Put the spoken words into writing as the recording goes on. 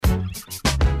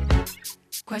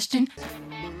Question.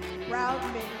 Proud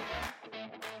me.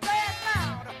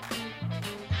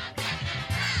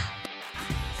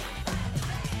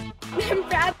 I'm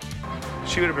proud.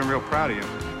 She would have been real proud of you.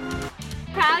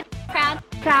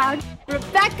 Proud.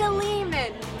 Rebecca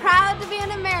Lehman, proud to be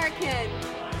an American.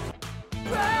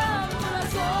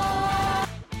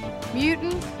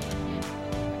 Mutant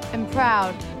and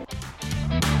proud.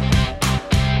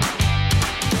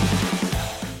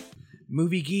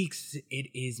 Movie Geeks, it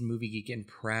is Movie Geek and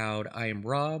Proud. I am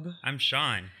Rob. I'm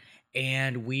Sean.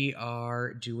 And we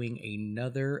are doing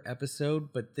another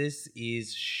episode, but this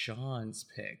is Sean's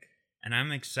pick. And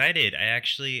I'm excited. I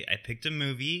picked a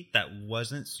movie that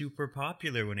wasn't super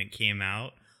popular when it came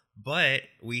out, but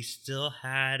we still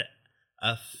had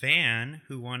a fan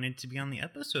who wanted to be on the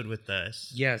episode with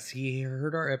us. Yes, he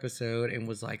heard our episode and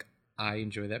was like, I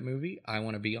enjoy that movie. I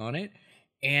want to be on it.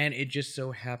 And it just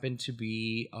so happened to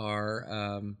be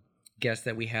our guest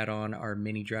that we had on our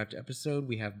mini draft episode.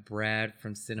 We have Brad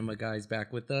from Cinema Guys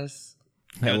back with us.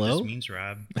 Hello? You know what Hello? this means,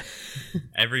 Rob?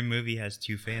 Every movie has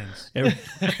two fans.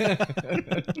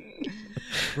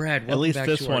 Brad, welcome At least back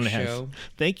this to one our has. show.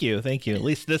 Thank you. At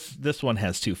least this one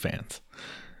has two fans.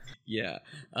 Yeah.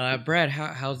 Brad,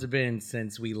 how's it been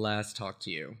since we last talked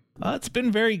to you? It's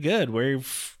been very good.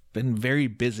 We've been very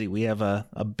busy. We have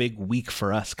a big week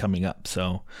for us coming up,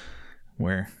 so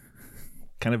we're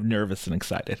kind of nervous and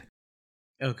excited.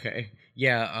 Okay.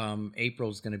 Yeah,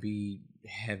 April's going to be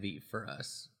heavy for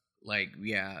us.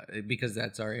 Because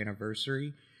that's our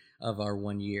anniversary of our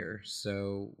 1 year.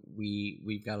 So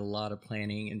we've got a lot of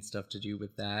planning and stuff to do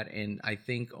with that. And I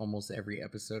think almost every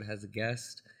episode has a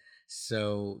guest.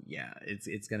 So yeah,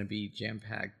 it's going to be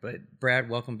jam-packed. But Brad,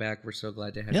 welcome back. We're so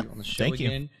glad to have you on the show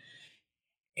again.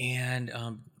 And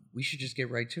we should just get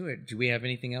right to it. Do we have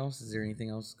anything else? Is there anything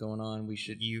else going on?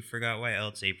 You forgot why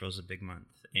else April's a big month,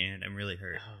 and I'm really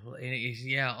hurt.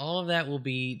 Yeah, all of that will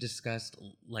be discussed,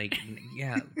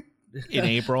 in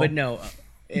April. But no,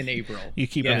 in April. You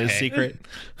keep it a secret.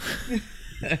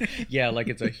 Yeah, like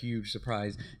it's a huge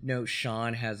surprise. No,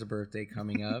 Sean has a birthday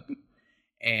coming up.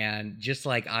 And just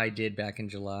like I did back in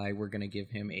July, we're going to give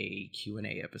him a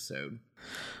Q&A episode.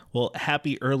 Well,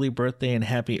 happy early birthday and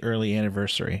happy early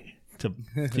anniversary to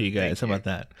you guys. How about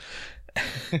that?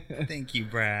 Thank you,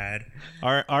 Brad.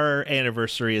 Our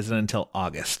anniversary isn't until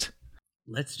August.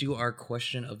 Let's do our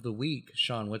question of the week.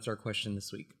 Sean, what's our question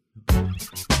this week?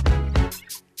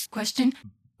 Question.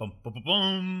 Bum, bum, bum,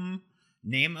 bum.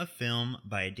 Name a film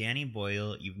by Danny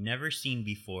Boyle you've never seen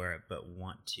before but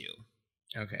want to.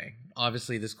 Okay.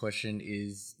 Obviously, this question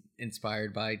is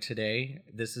inspired by Today.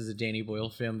 This is a Danny Boyle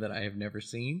film that I have never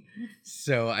seen.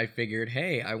 So I figured,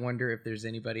 hey, I wonder if there's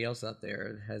anybody else out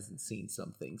there that hasn't seen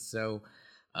something. So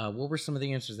what were some of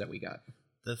the answers that we got?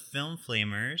 The Film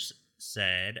Flamers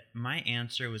said, my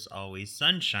answer was always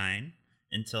Sunshine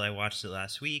until I watched it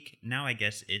last week. Now I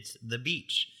guess it's The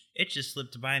Beach. It just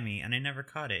slipped by me and I never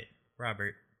caught it.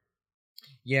 Robert.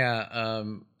 Yeah,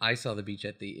 I saw The Beach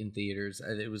in theaters.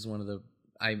 It was one of the...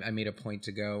 I made a point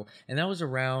to go. And that was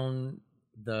around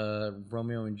the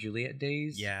Romeo and Juliet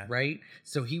days, right?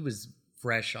 So he was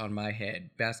fresh on my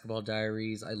head. Basketball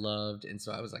Diaries, I loved. And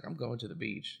so I was like, I'm going to The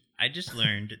Beach. I just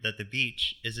learned that The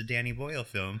Beach is a Danny Boyle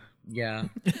film. Yeah,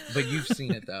 but you've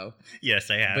seen it, though. Yes,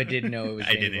 I have. But didn't know it was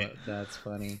Danny Boyle. That's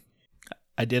funny.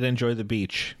 I did enjoy The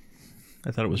Beach.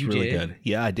 I thought it was really good.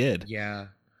 Yeah, I did. Yeah.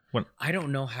 I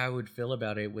don't know how I would feel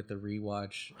about it with the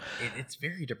rewatch. It's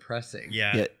very depressing.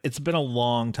 Yeah, it's been a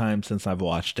long time since I've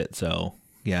watched it, so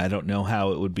yeah, I don't know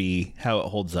how it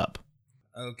holds up.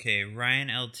 Okay, Ryan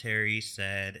L. Terry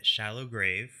said Shallow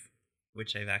Grave,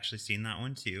 which I've actually seen that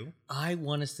one too. I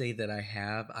want to say that I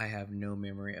have no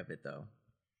memory of it though.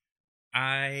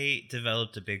 I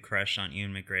developed a big crush on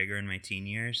Ewan McGregor in my teen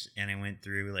years, and I went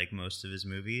through like most of his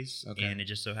movies, and it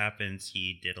just so happens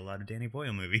he did a lot of Danny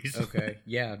Boyle movies. Okay,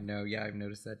 I've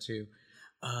noticed that too.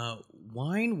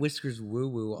 Wine Whiskers Woo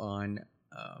Woo on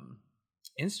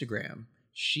Instagram,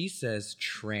 she says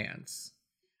Trance.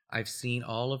 I've seen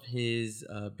all of his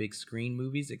big screen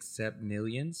movies except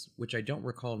Millions, which I don't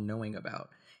recall knowing about,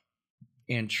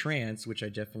 and Trance, which I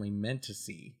definitely meant to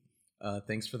see.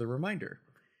 Thanks for the reminder.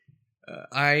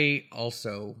 I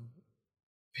also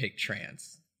picked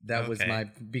Trance. That was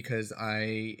because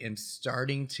I am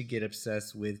starting to get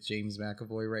obsessed with James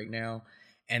McAvoy right now,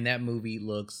 and that movie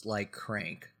looks like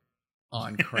Crank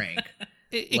on Crank.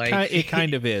 It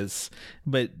kind of is,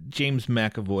 but James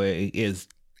McAvoy is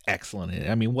excellent in it.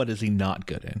 I mean, what is he not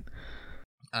good in?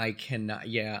 I cannot.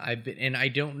 Yeah, I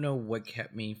don't know what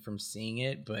kept me from seeing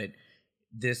it, but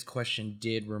this question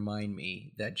did remind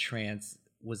me that Trance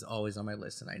was always on my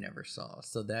list and I never saw.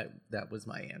 So that was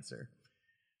my answer.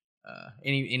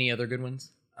 Any other good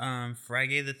ones?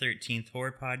 Friday the 13th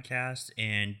Horror Podcast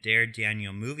and Dare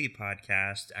Daniel Movie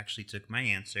Podcast actually took my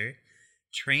answer.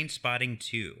 Train Spotting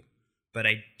 2, but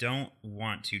I don't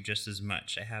want to just as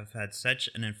much. I have had such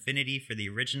an affinity for the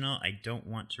original, I don't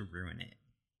want to ruin it.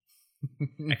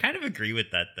 I kind of agree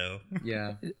with that, though.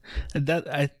 Yeah.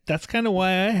 That's kind of why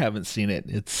I haven't seen it.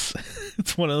 It's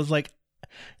one of those, like,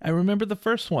 I remember the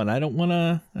first one. I don't want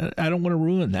to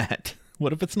ruin that.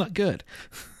 What if it's not good?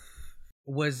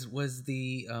 Was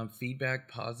the feedback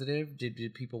positive?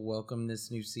 Did people welcome this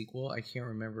new sequel? I can't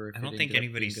remember. If I don't think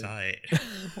anybody saw it.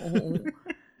 Oh.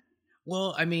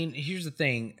 Well, I mean, here's the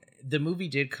thing. The movie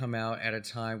did come out at a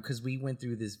time because we went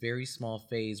through this very small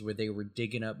phase where they were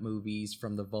digging up movies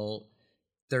from the vault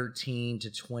 13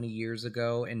 to 20 years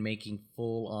ago and making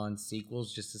full-on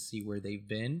sequels just to see where they've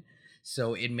been.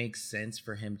 So it makes sense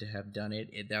for him to have done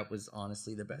it. That was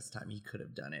honestly the best time he could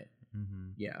have done it. Mm-hmm.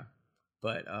 Yeah.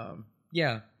 But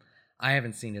yeah, I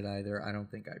haven't seen it either. I don't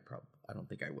think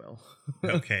I will.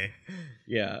 Okay.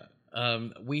 Yeah.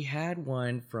 We had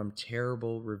one from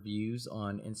Terrible Reviews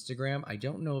on Instagram. I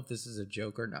don't know if this is a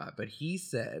joke or not, but he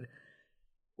said,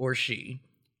 or she,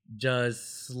 does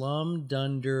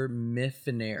Slumdunder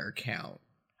Millionaire count?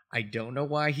 I don't know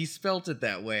why he spelt it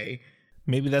that way.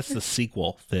 Maybe that's the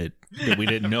sequel that we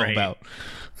didn't know Right. about.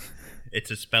 It's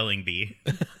a spelling bee.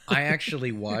 I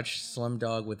actually watched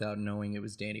Slumdog without knowing it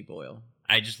was Danny Boyle.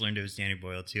 I just learned it was Danny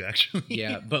Boyle, too, actually.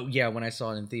 Yeah, but yeah, when I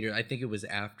saw it in theater, I think it was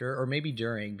after or maybe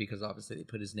during, because obviously they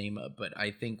put his name up. But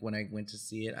I think when I went to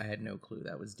see it, I had no clue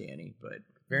that was Danny. But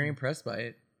very impressed by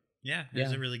it. Yeah, it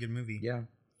was a really good movie. Yeah.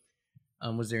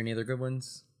 Was there any other good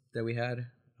ones that we had?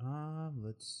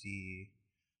 Let's see.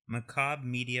 Macabre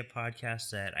Media Podcast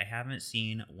said, I haven't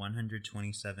seen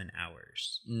 127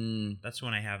 Hours. That's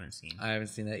one I haven't seen. I haven't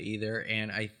seen that either.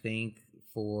 And I think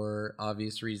for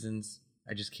obvious reasons,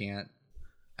 I just can't.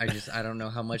 I don't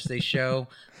know how much they show.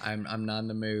 I'm not in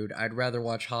the mood. I'd rather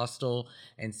watch Hostel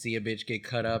and see a bitch get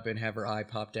cut up and have her eye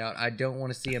popped out. I don't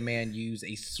want to see a man use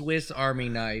a Swiss Army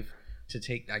knife to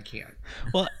take. I can't.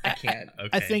 Well, I can't. Okay.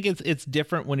 I think it's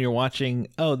different when you're watching,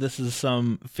 oh, this is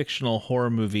some fictional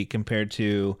horror movie compared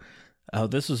to, oh,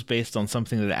 this was based on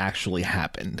something that actually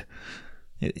happened.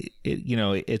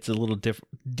 It's a little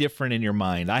different in your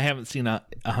mind. I haven't seen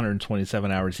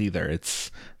 127 Hours either. It's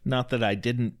not that I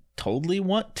didn't totally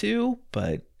want to,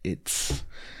 but it's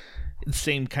the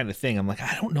same kind of thing. I'm like,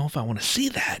 I don't know if I want to see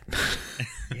that.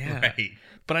 Yeah. Right.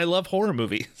 But I love horror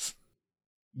movies.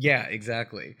 Yeah,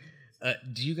 exactly.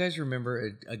 Do you guys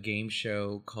remember a game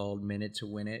show called Minute to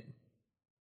Win It?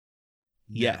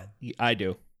 Yeah, I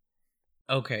do.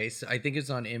 Okay, so I think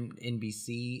it's on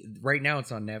NBC. Right now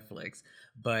it's on Netflix.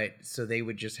 But so they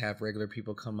would just have regular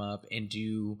people come up and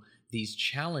do these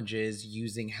challenges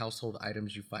using household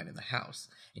items you find in the house.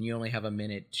 And you only have a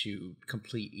minute to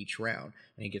complete each round.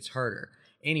 And it gets harder.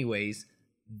 Anyways,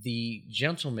 the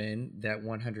gentleman that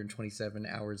 127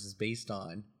 Hours is based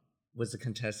on was a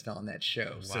contestant on that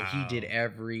show. Wow. So he did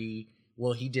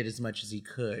he did as much as he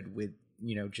could with,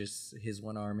 just his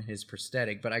one arm and his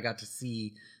prosthetic. But I got to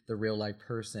see the real life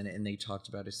person and they talked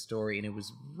about his story. And it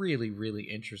was really, really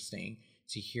interesting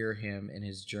to hear him and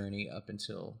his journey up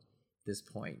until this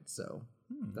point. So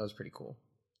that was pretty cool.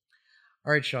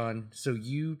 All right, Sean. So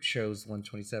you chose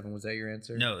 127. Was that your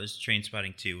answer? No, it was Train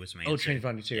Spotting 2 was my answer. Oh, Train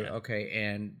Spotting 2. Yeah. Okay.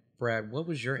 And Brad, what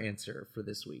was your answer for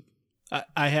this week?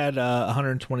 I had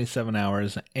 127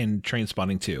 Hours and Train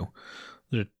Spotting 2.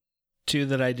 There are two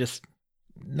that I just,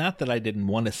 not that I didn't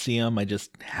want to see them, I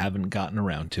just haven't gotten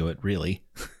around to it, really.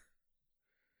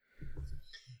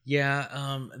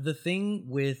 Yeah, the thing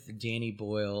with Danny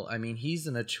Boyle, I mean, he's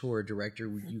an auteur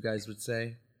director, you guys would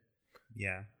say.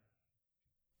 Yeah.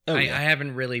 Oh, I yeah.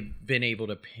 haven't really been able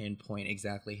to pinpoint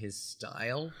exactly his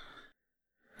style.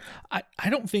 I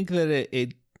don't think that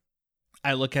it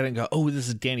I look at it and go, oh, this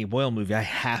is a Danny Boyle movie, I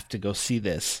have to go see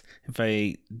this. If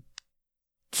I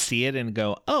see it and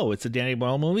go, oh, it's a Danny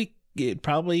Boyle movie, it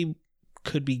probably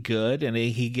could be good, and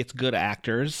he gets good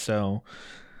actors, so...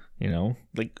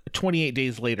 like 28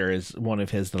 Days Later is one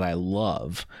of his that I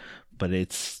love, but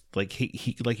it's like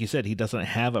he like you said, he doesn't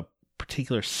have a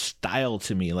particular style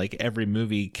to me. Like every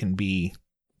movie can be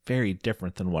very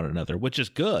different than one another, which is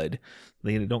good.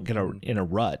 They don't get in a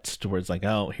rut to where it's like,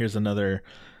 oh, here's another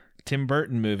Tim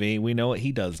Burton movie. We know what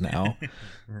he does now.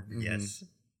 Yes.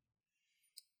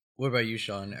 What about you,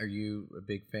 Sean? Are you a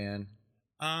big fan?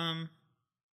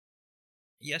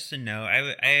 Yes and no.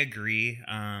 I agree.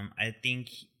 I think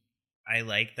I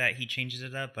like that he changes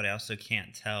it up, but I also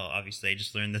can't tell. Obviously, I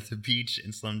just learned that The Beach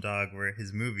and Slumdog were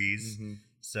his movies. Mm-hmm.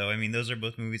 So, I mean, those are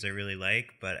both movies I really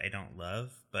like, but I don't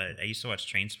love. But I used to watch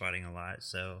Train Spotting a lot,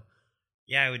 so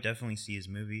Yeah, I would definitely see his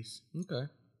movies.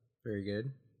 Okay. Very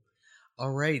good.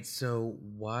 All right, so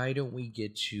why don't we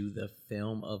get to the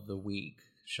film of the week?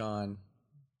 Sean,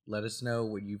 let us know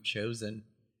what you've chosen.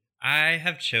 I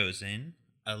have chosen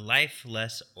A Life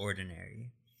Less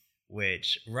Ordinary,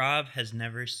 which Rob has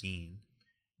never seen.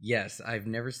 Yes, I've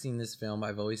never seen this film.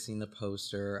 I've always seen the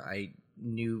poster. I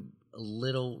knew a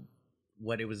little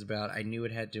what it was about. I knew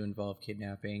it had to involve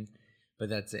kidnapping, but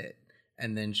that's it.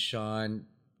 And then Sean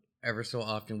ever so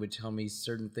often would tell me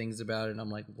certain things about it, and I'm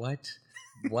like, what?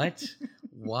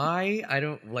 Why? I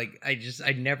don't like.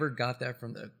 I never got that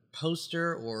from the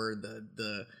poster or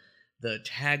the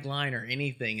tagline or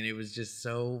anything, and it was just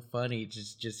so funny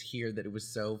to just hear that it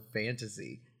was so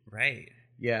fantasy. Right.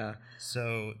 Yeah.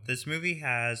 So this movie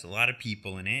has a lot of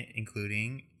people in it,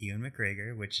 including Ewan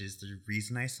McGregor, which is the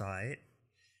reason I saw it.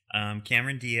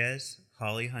 Cameron Diaz,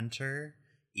 Holly Hunter,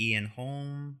 Ian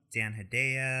Holm, Dan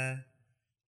Hedaya,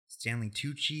 Stanley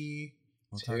Tucci.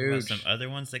 We'll talk about some other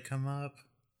ones that come up.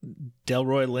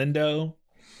 Delroy Lindo.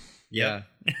 Yeah.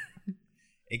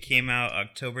 It came out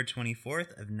October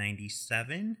 24th of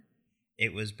 97.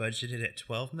 It was budgeted at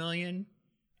 $12 million,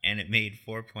 and it made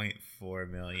 $4.4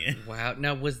 million. Wow.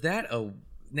 Now,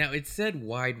 now it said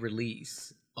wide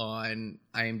release on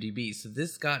IMDb, so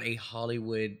this got a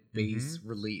Hollywood-based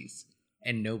release,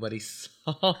 and nobody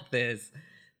saw this.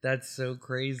 That's so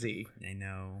crazy. I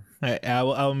know.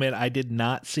 I'll admit, I did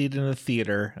not see it in a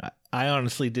theater. I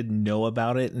honestly didn't know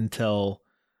about it until,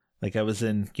 like, I was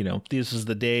in, this was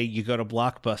the day you go to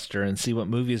Blockbuster and see what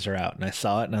movies are out. And I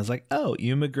saw it and I was like, oh,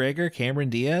 Ewan McGregor, Cameron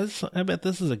Diaz, I bet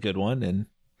this is a good one. And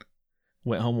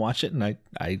went home, watched it, and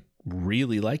I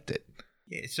really liked it.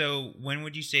 Yeah, so when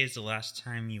would you say is the last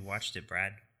time you watched it,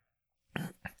 Brad?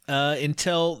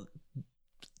 Until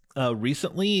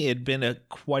recently, it'd been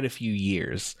quite a few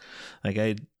years. Like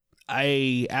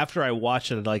I after I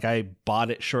watched it, like I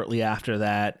bought it shortly after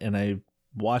that, and I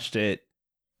watched it,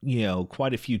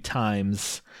 quite a few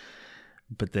times.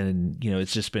 But then,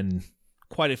 it's just been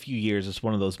quite a few years. It's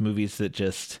one of those movies that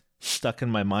just stuck in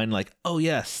my mind. Like, oh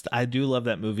yes, I do love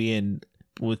that movie. And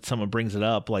when someone brings it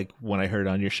up, like when I heard it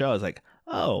on your show, I was like,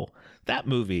 oh, that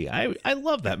movie. I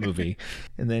love that movie.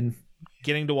 And then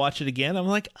getting to watch it again, I'm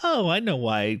like, oh, I know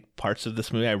why parts of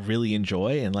this movie I really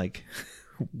enjoy, and like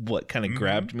what kind of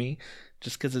grabbed me,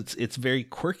 just because it's very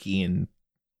quirky and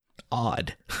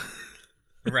odd.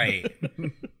 Right.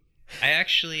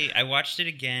 I watched it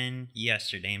again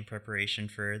yesterday in preparation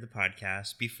for the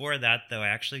podcast. Before that, though, I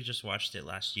actually just watched it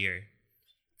last year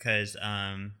because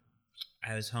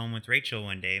I was home with Rachel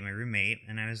one day, my roommate,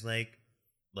 and I was like,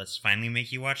 let's finally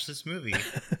make you watch this movie.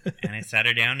 And I sat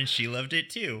her down and she loved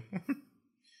it too.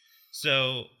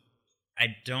 So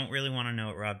I don't really want to know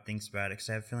what Rob thinks about it because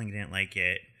I have a feeling he didn't like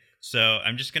it. So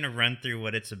I'm just going to run through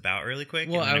what it's about really quick.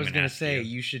 Well, I was going to say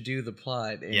you should do the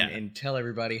plot and tell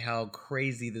everybody how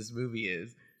crazy this movie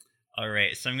is. All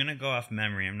right. So I'm going to go off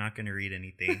memory. I'm not going to read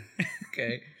anything.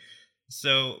 Okay.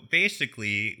 So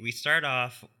basically, we start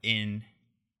off in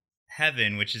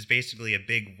heaven, which is basically a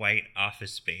big white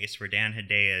office space where Dan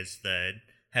Hedaya is the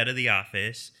head of the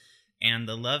office. And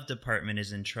the love department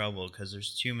is in trouble because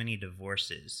there's too many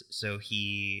divorces. So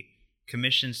he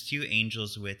commissions two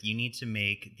angels with, you need to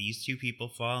make these two people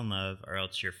fall in love or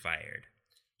else you're fired.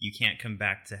 You can't come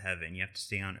back to heaven. You have to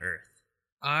stay on earth.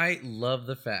 I love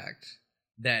the fact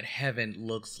that heaven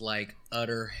looks like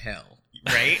utter hell.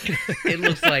 Right? It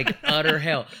looks like utter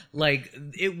hell. Like,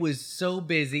 it was so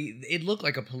busy. It looked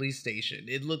like a police station.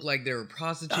 It looked like there were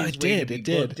prostitutes waiting to be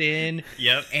booked in.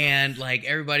 Yep. And, like,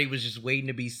 everybody was just waiting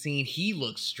to be seen. He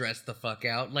looked stressed the fuck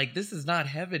out. Like, this is not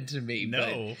heaven to me.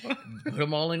 No. But put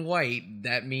them all in white.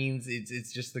 That means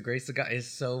it's just the grace of God. It's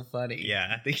so funny.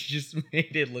 Yeah. They just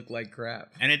made it look like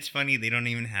crap. And it's funny, they don't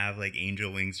even have, like,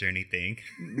 angel wings or anything.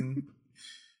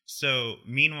 So,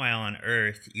 meanwhile on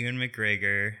Earth, Ewan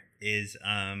McGregor is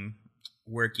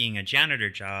working a janitor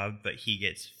job, but he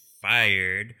gets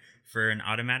fired for an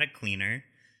automatic cleaner.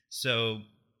 So,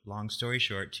 long story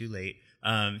short, too late.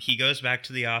 He goes back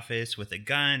to the office with a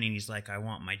gun, and he's like, I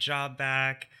want my job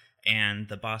back. And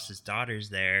the boss's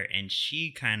daughter's there, and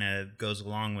she kind of goes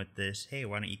along with this, hey,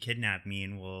 why don't you kidnap me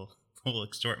and we'll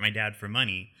extort my dad for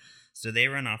money. So they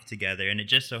run off together, and it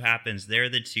just so happens they're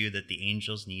the two that the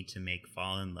angels need to make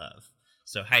fall in love.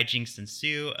 So hijinks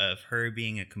ensue of her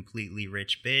being a completely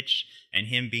rich bitch and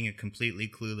him being a completely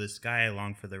clueless guy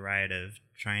along for the ride of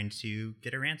trying to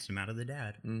get a ransom out of the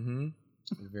dad. Mm-hmm.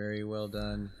 Very well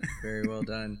done. Very well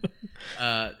done.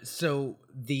 So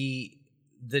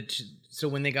so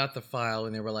when they got the file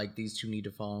and they were like, these two need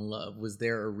to fall in love, was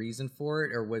there a reason for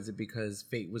it, or was it because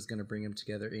fate was going to bring them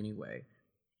together anyway?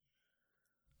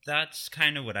 That's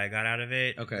kind of what I got out of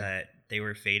it. Okay. That they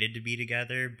were fated to be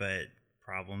together, but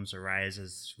problems arise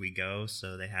as we go,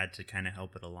 so they had to kind of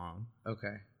help it along.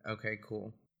 Okay,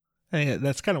 cool. Hey,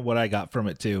 that's kind of what I got from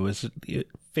it too. Is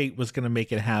fate was going to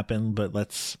make it happen, but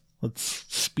let's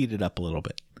speed it up a little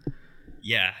bit.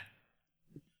 Yeah.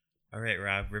 All right,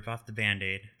 Rob, rip off the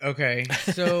Band-Aid. Okay,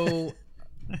 so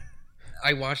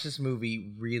I watched this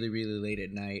movie really, really late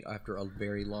at night after a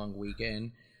very long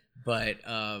weekend, but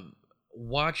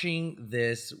watching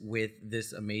this with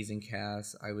this amazing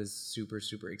cast, I was super,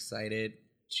 super excited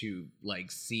to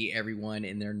like see everyone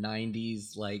in their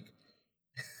 90s, like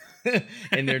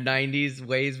in their 90s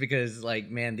ways, because like,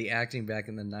 man, the acting back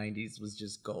in the 90s was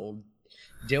just gold.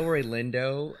 Delroy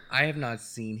Lindo, I have not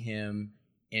seen him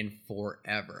in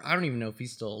forever. I don't even know if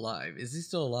he's still alive. Is he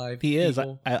still alive? He is.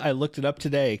 I looked it up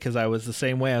today because I was the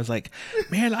same way. I was like,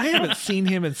 man, I haven't seen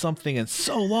him in something in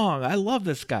so long. I love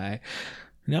this guy.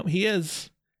 No, he is.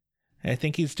 I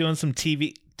think he's doing some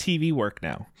TV work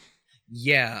now.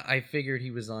 Yeah, I figured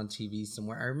he was on TV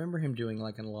somewhere. I remember him doing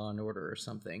like a Law and Order or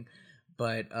something.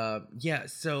 But yeah,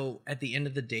 so at the end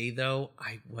of the day, though,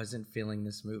 I wasn't feeling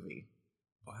this movie.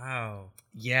 Wow.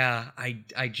 Yeah,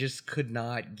 I just could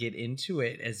not get into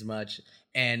it as much.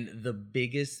 And the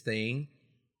biggest thing,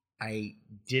 I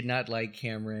did not like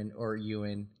Cameron or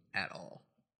Ewan at all.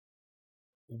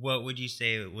 What would you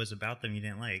say it was about them you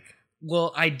didn't like?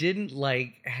 Well, I didn't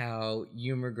like how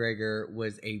Ewan McGregor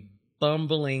was a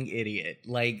bumbling idiot.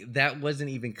 Like, that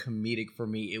wasn't even comedic for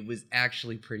me. It was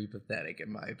actually pretty pathetic,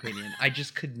 in my opinion. I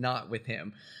just could not with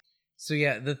him. So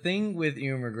yeah, the thing with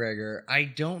Ewan McGregor, I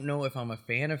don't know if I'm a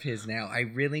fan of his now. I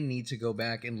really need to go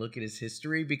back and look at his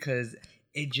history, because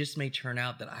it just may turn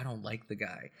out that I don't like the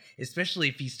guy, especially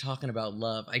if he's talking about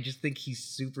love. I just think he's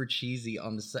super cheesy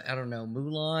on the, I don't know,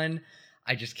 Mulan.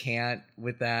 I just can't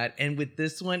with that. And with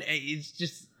this one, it's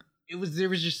just, there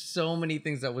was just so many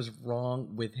things that was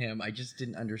wrong with him. I just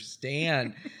didn't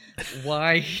understand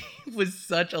why he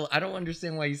was I don't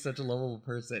understand why he's such a lovable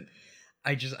person.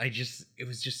 It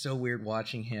was just so weird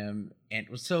watching him. And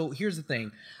so here's the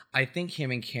thing. I think him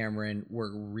and Cameron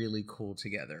were really cool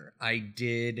together. I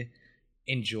did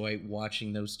enjoy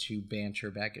watching those two banter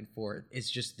back and forth.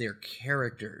 It's just their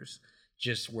characters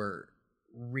just were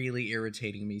really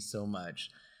irritating me so much.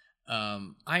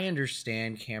 I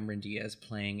understand Cameron Diaz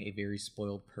playing a very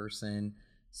spoiled person,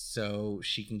 so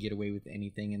she can get away with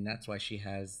anything, and that's why she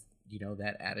has,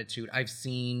 that attitude. I've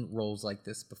seen roles like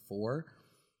this before,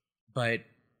 but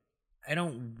I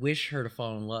don't wish her to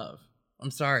fall in love.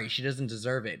 I'm sorry, she doesn't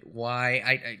deserve it.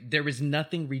 Why? There was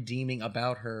nothing redeeming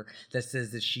about her that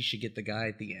says that she should get the guy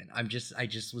at the end. I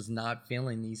just was not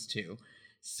feeling these two.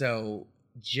 So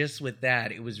just with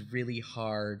that, it was really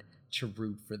hard to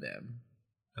root for them.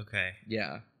 Okay.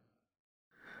 Yeah.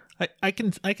 I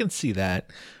can see that.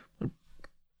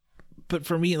 But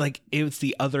for me, like, it was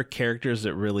the other characters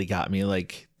that really got me.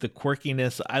 Like, the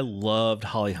quirkiness. I loved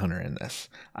Holly Hunter in this.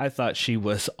 I thought she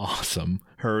was awesome.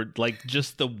 Her, like,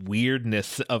 just the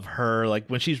weirdness of her, like,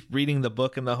 when she's reading the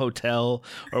book in the hotel,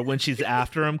 or when she's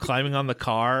after him climbing on the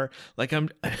car. Like, I'm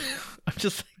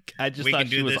just like, I just thought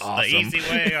she was awesome. We can do this the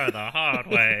easy way or the hard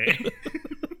way.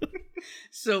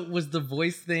 So was the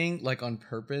voice thing like on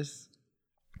purpose?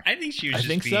 I think she was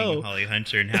just being Holly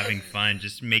Hunter and having fun,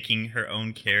 just making her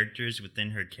own characters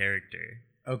within her character.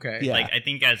 Okay. Yeah. Like, I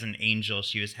think as an angel,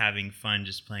 she was having fun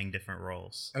just playing different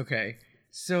roles. Okay.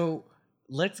 So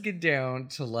let's get down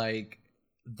to like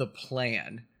the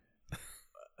plan.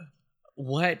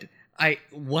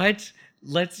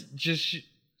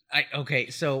 Okay,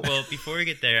 so well, before we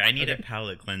get there, I need a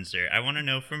palate cleanser. I want to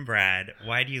know from Brad,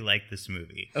 why do you like this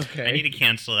movie? Okay. I need to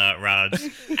cancel out Rod's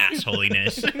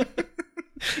assholiness.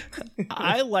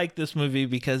 I like this movie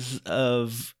because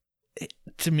of,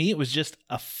 to me, it was just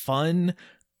a fun,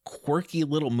 quirky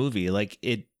little movie. Like,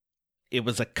 it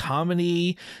was a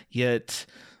comedy, yet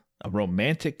a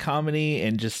romantic comedy,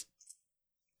 and just,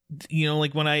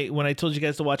 like when I told you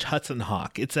guys to watch Hudson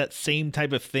Hawk, it's that same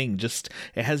type of thing. Just,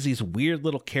 it has these weird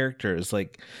little characters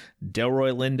like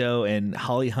Delroy Lindo and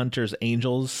Holly Hunter's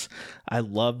angels. I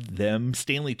loved them.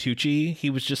 Stanley Tucci, he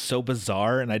was just so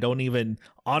bizarre, and I don't even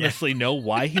honestly know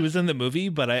why he was in the movie,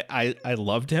 but I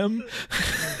loved him.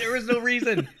 There was no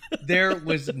reason. There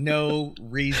was no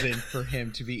reason for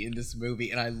him to be in this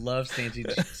movie, and I love Stanley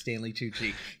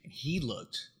Tucci. He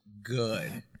looked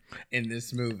good in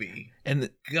this movie, and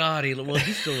God, he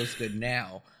still looks good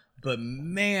now, but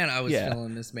man, I was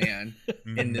feeling this man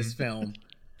in this film.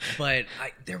 But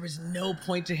there was no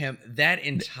point to him. That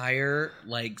entire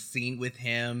like scene with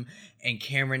him and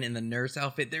Cameron in the nurse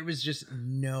outfit, there was just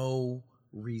no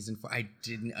reason for. I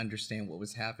didn't understand what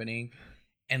was happening,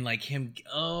 And like him,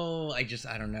 I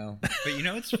don't know. But you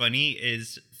know what's funny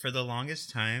is for the longest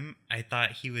time, I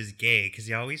thought he was gay because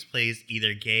he always plays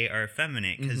either gay or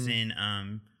effeminate. Because in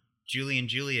Julie and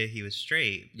Julia, he was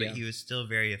straight, but he was still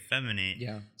very effeminate.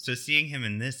 Yeah. So seeing him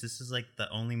in this is like the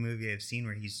only movie I've seen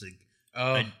where he's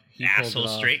like he asshole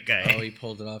straight guy. Oh, he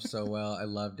pulled it off so well. I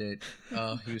loved it.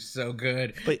 Oh, he was so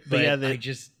good. But yeah,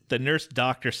 the nurse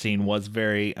doctor scene was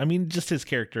very, I mean, just his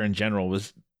character in general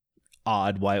was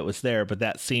odd why it was there, but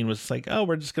that scene was like, oh,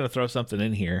 we're just going to throw something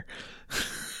in here.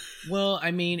 Well, I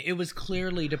mean, it was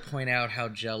clearly to point out how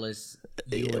jealous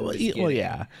Ewan was getting. Well,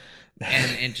 yeah.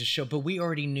 and to show, but we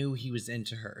already knew he was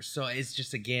into her. So it's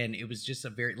just, again, it was just a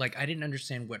very, like, I didn't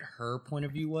understand what her point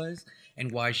of view was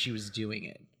and why she was doing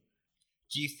it.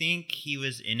 Do you think he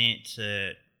was in it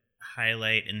to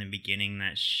highlight in the beginning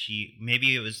that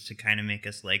maybe it was to kind of make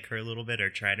us like her a little bit or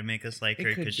try to make us like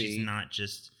her because she's not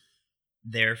just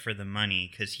there for the money,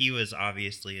 because he was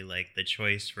obviously like the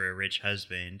choice for a rich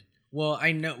husband. Well,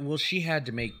 I know. Well, she had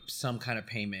to make some kind of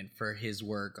payment for his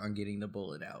work on getting the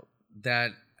bullet out.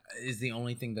 That is the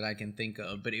only thing that I can think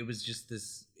of. But it was just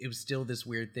this. It was still this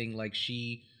weird thing. Like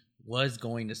she was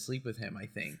going to sleep with him, I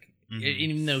think.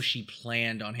 Even though she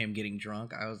planned on him getting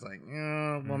drunk, I was like,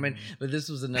 woman. But this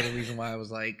was another reason why I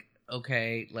was like,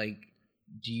 okay, like,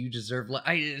 do you deserve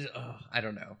I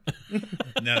don't know.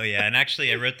 No, yeah. And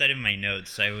actually I wrote that in my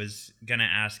notes. I was gonna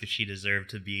ask if she deserved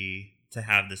to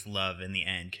have this love in the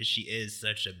end, because she is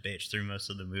such a bitch through most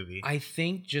of the movie. I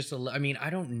think I mean, I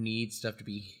don't need stuff to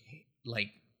be like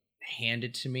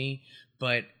handed to me,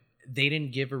 but they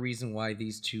didn't give a reason why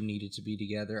these two needed to be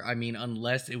together. I mean,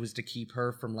 unless it was to keep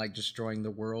her from like destroying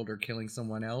the world or killing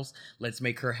someone else. Let's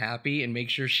make her happy and make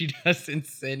sure she doesn't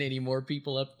send any more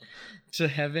people up to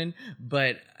heaven.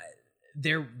 But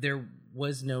there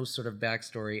was no sort of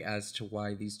backstory as to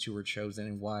why these two were chosen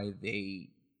and why they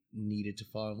needed to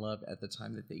fall in love at the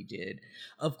time that they did.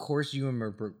 Of course, Ewan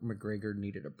McGregor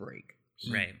needed a break.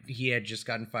 He had just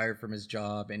gotten fired from his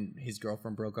job and his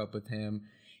girlfriend broke up with him.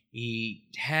 He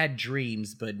had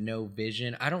dreams, but no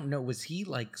vision. I don't know. Was he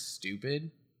like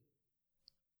stupid?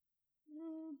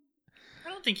 I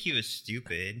don't think he was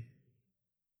stupid.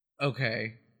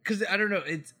 Okay. Because I don't know.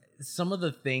 It's some of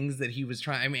the things that he was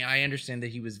trying. I mean, I understand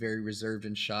that he was very reserved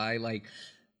and shy. Like,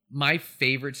 my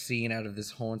favorite scene out of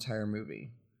this whole entire movie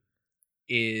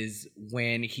is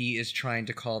when he is trying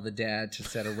to call the dad to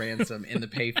set a ransom in the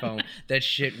payphone. That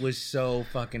shit was so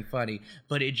fucking funny.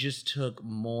 But it just took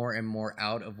more and more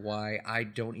out of why I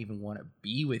don't even want to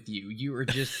be with you. You were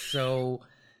just so...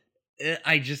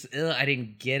 I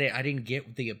didn't get it. I didn't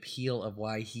get the appeal of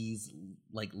why he's,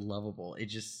 like, lovable. It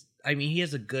just... I mean, he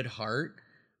has a good heart,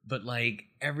 but, like,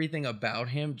 everything about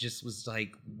him just was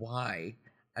like, why?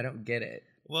 I don't get it.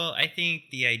 Well, I think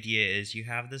the idea is you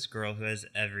have this girl who has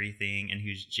everything and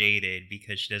who's jaded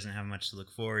because she doesn't have much to look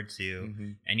forward to.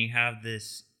 Mm-hmm. And you have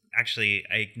this... Actually,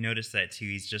 I noticed that too.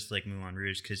 He's just like Moulin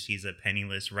Rouge because he's a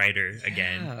penniless writer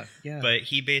again. Yeah. But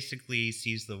he basically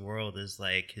sees the world as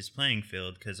like his playing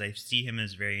field, because I see him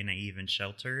as very naive and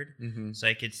sheltered. Mm-hmm. So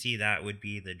I could see that would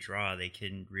be the draw. They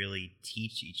can really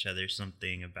teach each other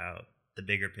something about the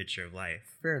bigger picture of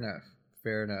life. Fair enough.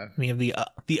 We have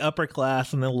the upper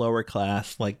class and the lower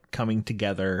class like coming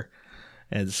together,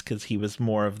 as because he was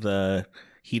more of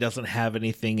he doesn't have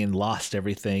anything and lost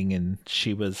everything, and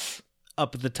she was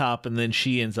up at the top, and then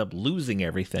she ends up losing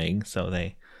everything. So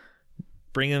they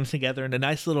bring them together in a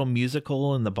nice little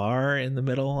musical in the bar in the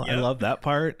middle. Yep. I love that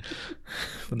part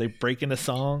when they break into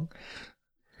song.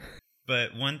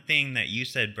 But one thing that you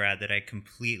said, Brad, that I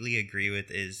completely agree with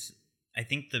is I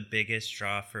think the biggest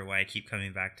draw for why I keep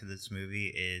coming back to this movie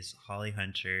is Holly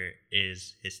Hunter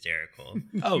is hysterical.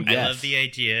 Oh, yes. I love the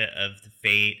idea of the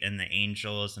fate and the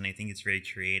angels, and I think it's very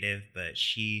creative, but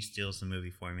she steals the movie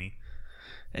for me.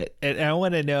 And I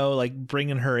want to know, like,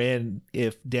 bringing her in,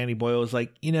 if Danny Boyle was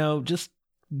like, just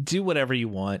do whatever you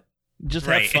want. Just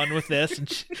have fun with this.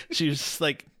 And she was just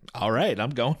like, all right,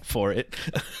 I'm going for it.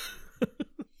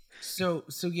 So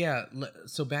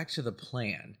back to the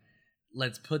plan.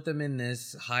 Let's put them in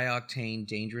this high-octane,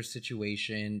 dangerous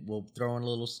situation. We'll throw in a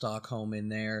little Stockholm in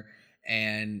there,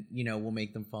 and, we'll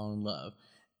make them fall in love.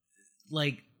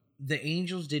 Like, the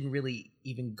angels didn't really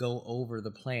even go over the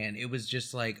plan. It was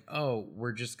just like, oh,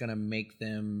 we're just going to make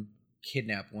them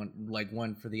kidnap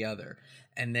one for the other.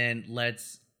 And then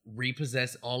let's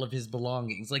repossess all of his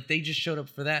belongings. Like, they just showed up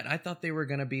for that. I thought they were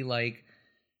going to be like,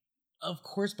 of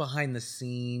course, behind the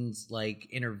scenes, like,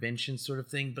 intervention sort of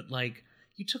thing. But, like,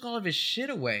 you took all of his shit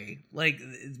away. Like,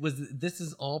 this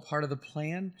is all part of the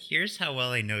plan? Here's how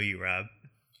well I know you, Rob.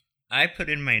 I put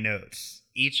in my notes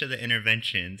each of the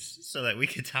interventions so that we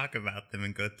could talk about them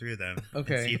and go through them.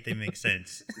 Okay. And see if they make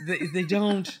sense. They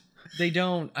don't.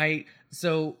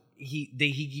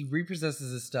 He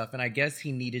repossesses his stuff, and I guess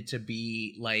he needed to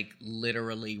be like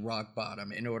literally rock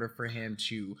bottom in order for him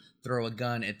to throw a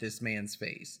gun at this man's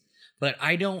face. But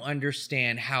I don't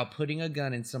understand how putting a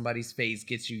gun in somebody's face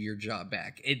gets you your job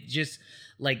back. It just,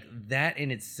 like, that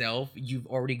in itself, you've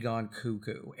already gone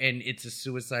cuckoo, and it's a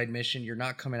suicide mission. You're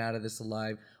not coming out of this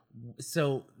alive.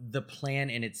 So the plan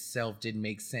in itself didn't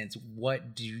make sense.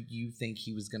 What do you think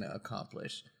he was going to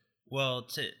accomplish? Well,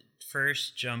 to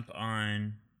first jump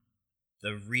on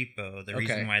the repo, the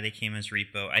reason why they came as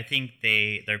repo, I think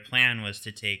their plan was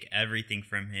to take everything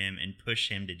from him and push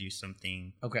him to do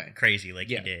something crazy like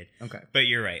he did. Okay. But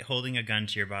you're right. Holding a gun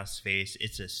to your boss's face,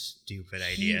 it's a stupid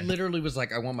idea. He literally was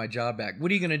like, I want my job back. What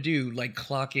are you going to do? Like,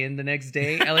 clock in the next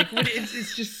day?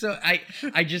 It's just so...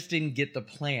 I just didn't get the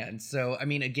plan. So, I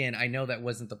mean, again, I know that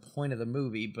wasn't the point of the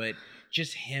movie, but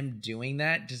just him doing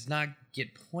that does not get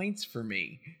points for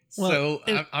me. Well, so,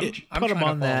 I'm trying to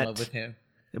fall in love with him.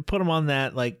 Put him on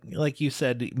that, like you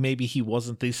said, maybe he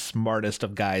wasn't the smartest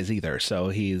of guys either. So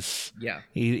he was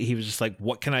just like,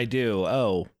 what can I do?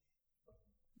 Oh,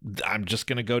 I'm just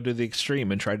gonna go to the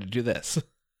extreme and try to do this.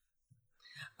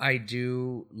 I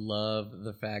do love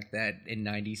the fact that in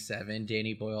 '97,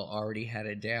 Danny Boyle already had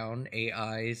it down.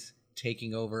 AIs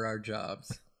taking over our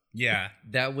jobs. Yeah,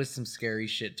 that was some scary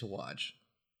shit to watch.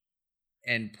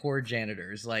 And poor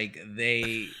janitors, like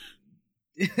they.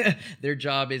 Their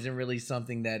job isn't really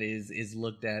something that is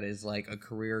looked at as like a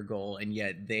career goal, and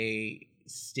yet they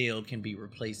still can be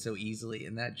replaced so easily,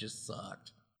 and that just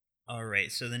sucked. All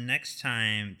right, so the next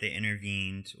time they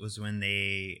intervened was when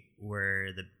they were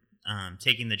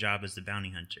taking the job as the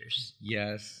bounty hunters.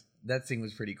 Yes, that scene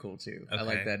was pretty cool too. Okay. I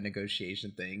like that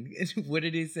negotiation thing. What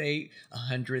did he say?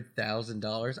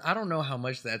 $100,000. I don't know how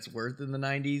much that's worth in the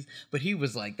 90s, but he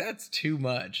was like, "That's too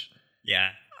much."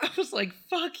 Yeah. I was like,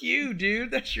 fuck you, dude.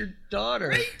 That's your daughter.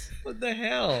 Right? What the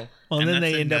hell? Well, and then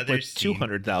they end up with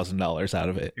 $200,000 out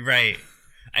of it. Right.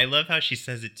 I love how she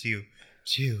says it too.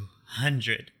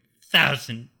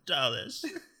 $200,000.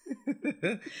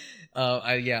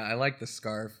 I like the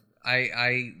scarf.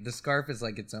 The scarf is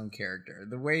like its own character.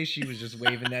 The way she was just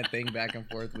waving that thing back and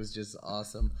forth was just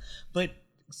awesome. But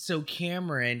so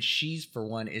Cameron, she's for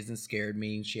one isn't scared,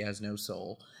 meaning she has no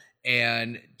soul.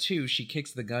 And two, she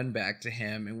kicks the gun back to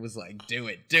him and was like, do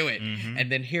it. Mm-hmm.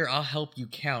 And then here, I'll help you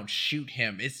count, shoot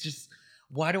him. It's just,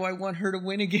 why do I want her to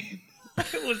win again?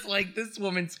 It was like, this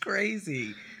woman's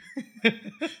crazy.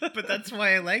 But that's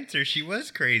why I liked her. She was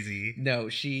crazy. No,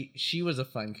 she was a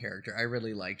fun character. I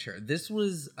really liked her. This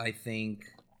was, I think,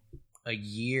 a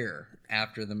year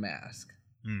after The Mask.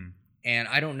 And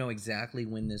I don't know exactly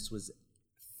when this was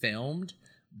filmed,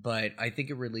 but I think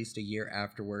it released a year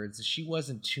afterwards. She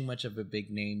wasn't too much of a big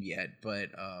name yet, but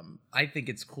I think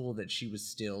it's cool that she was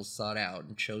still sought out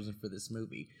and chosen for this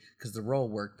movie because the role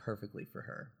worked perfectly for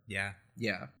her. Yeah.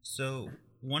 Yeah. So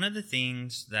one of the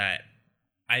things that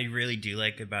I really do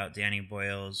like about Danny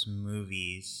Boyle's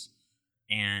movies,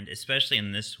 and especially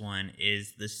in this one,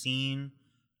 is the scene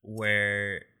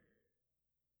where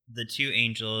the two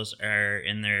angels are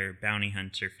in their bounty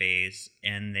hunter phase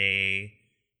and they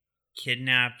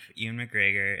kidnap Ewan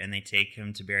McGregor and they take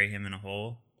him to bury him in a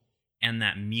hole, and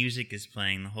that music is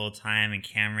playing the whole time, and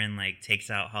Cameron like takes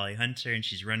out Holly Hunter and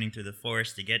she's running through the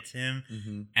forest to get to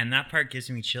him, and that part gives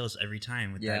me chills every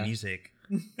time with that music.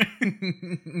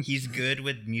 He's good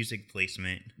with music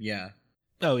placement. Yeah.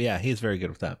 Oh yeah, he's very good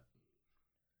with that.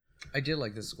 I did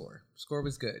like the score. Score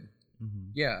was good.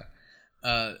 Yeah.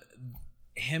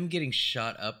 Him getting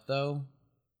shot up though,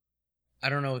 I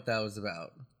don't know what that was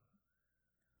about.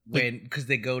 Because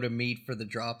they go to meet for the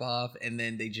drop off and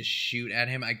then they just shoot at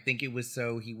him. I think it was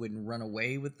so he wouldn't run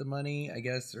away with the money, I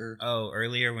guess. Or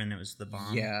earlier when it was the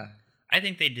bomb. Yeah. I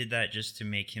think they did that just to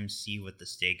make him see what the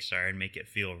stakes are and make it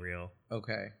feel real.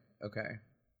 Okay.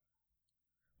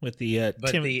 With the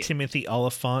Timothy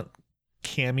Oliphant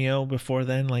cameo before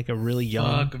then, like a really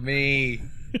young. Fuck me.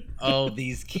 Oh,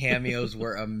 these cameos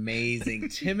were amazing.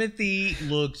 Timothy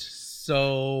looked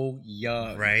so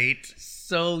young. Right?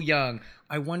 So young.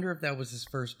 I wonder if that was his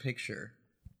first picture.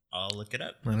 I'll look it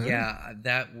up. Yeah,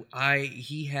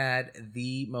 he had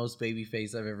the most baby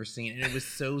face I've ever seen, and it was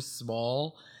so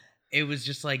small. It was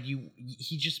just like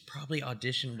he just probably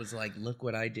auditioned, was like, look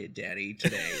what I did, daddy,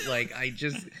 today. Like, I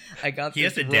got he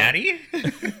this has a role. Daddy?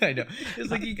 I know.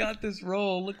 It's like, you got this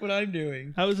role. Look what I'm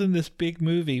doing. I was in this big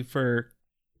movie for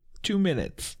 2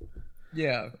 minutes.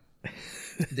 Yeah.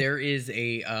 There is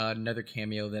another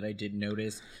cameo that I did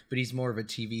notice, but he's more of a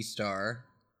TV star.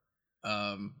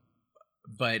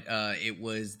 but it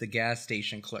was the gas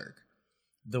station clerk,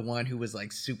 the one who was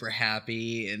like super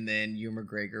happy, and then Ewan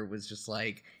McGregor was just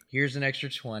like, here's an extra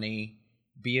 20,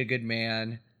 be a good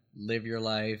man, live your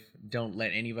life, don't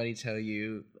let anybody tell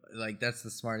you. Like, that's the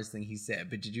smartest thing he said.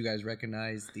 But did you guys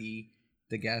recognize the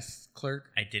gas clerk?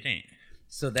 I didn't.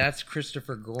 So that's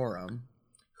Christopher Gorham,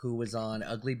 who was on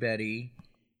Ugly Betty.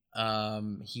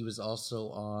 He was also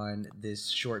on this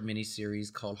short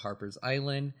miniseries called Harper's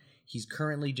Island. He's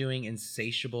currently doing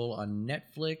Insatiable on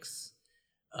Netflix.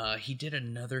 He did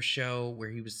another show where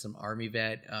he was some army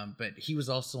vet, but he was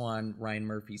also on Ryan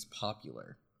Murphy's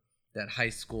Popular, that high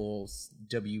school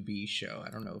WB show. I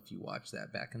don't know if you watched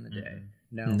that back in the day.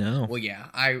 No. Well, yeah,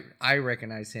 I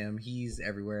recognize him. He's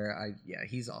everywhere.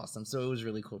 He's awesome. So it was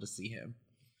really cool to see him.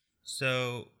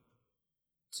 So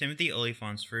Timothy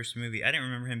Olyphant's first movie, I didn't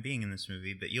remember him being in this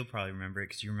movie, but you'll probably remember it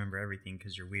because you remember everything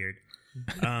because you're weird.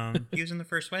 He was in The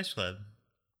First Wives Club.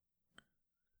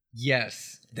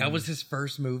 Yes, that was his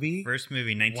first movie.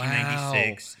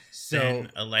 1996. Wow. So then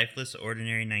A Lifeless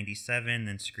Ordinary 97,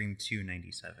 then Scream 2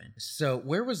 97. So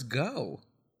where was Go?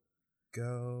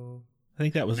 I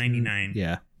think that was 99.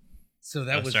 Yeah. So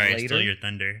that was sorry, later. I stole your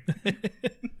thunder.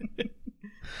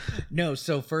 No,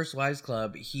 so First Wives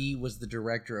Club, he was the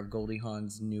director of Goldie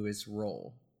Hawn's newest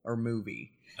role or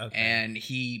movie. Okay. And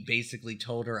he basically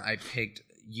told her, I picked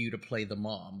you to play the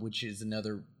mom, which is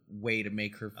another way to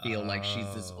make her feel like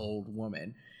she's this old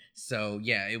woman. So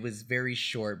yeah, it was very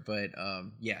short, but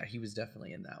yeah, he was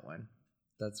definitely in that one.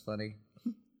 That's funny.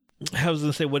 I was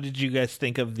gonna say, what did you guys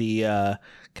think of the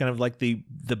kind of like the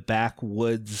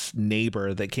backwoods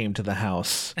neighbor that came to the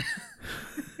house?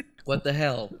 What the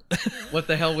hell? What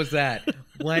the hell was that?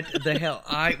 What the hell?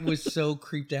 I was so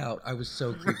creeped out.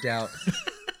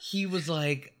 He was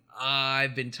like,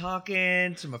 I've been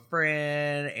talking to my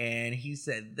friend and he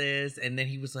said this, and then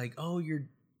he was like, oh, your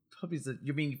puppy's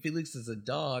Felix is a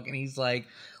dog, and he's like,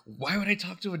 why would I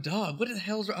talk to a dog? What the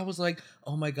hell's I was like,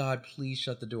 oh my god, please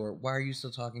shut the door. Why are you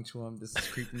still talking to him? This is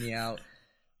creeping me out.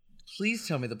 Please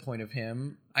tell me the point of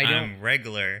him. I'm a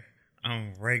regular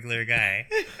guy.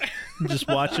 Just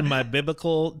watching my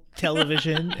biblical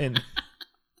television and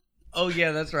oh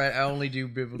yeah, that's right, I only do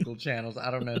biblical channels.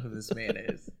 I don't know who this man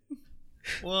is.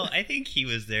 Well, I think he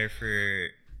was there for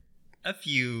a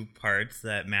few parts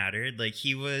that mattered. Like,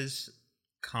 he was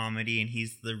comedy and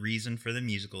he's the reason for the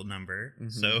musical number. Mm-hmm.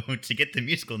 So to get the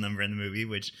musical number in the movie,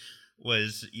 which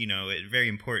was, very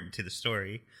important to the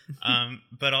story.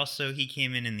 But also he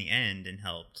came in the end and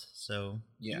helped. So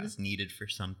yeah, he was needed for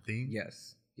something.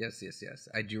 Yes.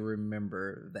 I do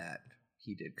remember that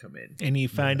he did come in. And you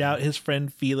find out his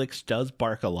friend Felix does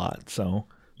bark a lot, so.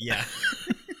 Yeah.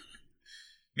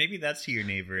 Maybe that's who your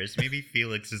neighbor is. Maybe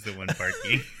Felix is the one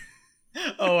barking.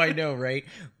 Oh, I know, right?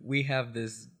 We have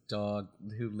this dog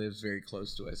who lives very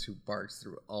close to us who barks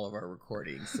through all of our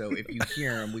recordings. So if you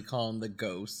hear him, we call him the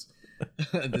ghost.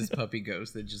 This puppy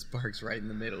ghost that just barks right in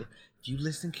the middle. If you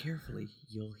listen carefully,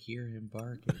 you'll hear him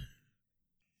barking.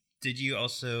 Did you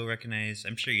also recognize,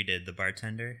 I'm sure you did, the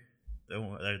bartender?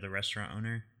 The restaurant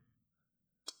owner?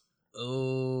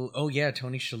 Oh yeah,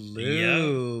 Tony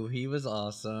Shalhoub. Yep. He was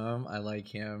awesome. I like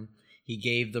him. He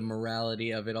gave the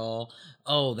morality of it all.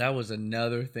 Oh, that was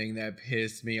another thing that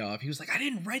pissed me off. He was like, I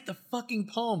didn't write the fucking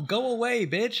poem. Go away,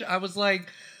 bitch. I was like,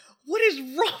 what is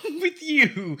wrong with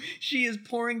you? She is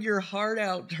pouring her heart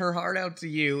out to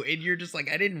you, and you're just like,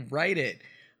 I didn't write it.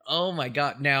 Oh my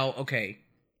god. Now, okay,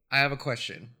 I have a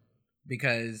question,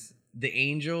 because the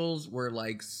angels were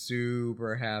like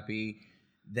super happy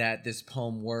that this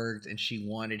poem worked and she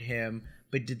wanted him,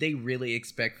 but did they really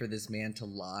expect for this man to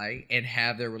lie and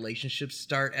have their relationship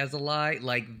start as a lie?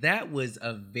 Like, that was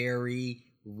a very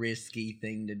risky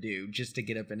thing to do just to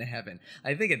get up into heaven.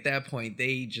 I think at that point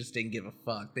they just didn't give a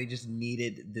fuck. They just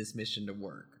needed this mission to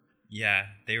work. Yeah,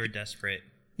 they were desperate.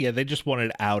 Yeah, they just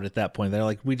wanted out at that point. They're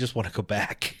like, we just want to go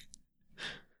back.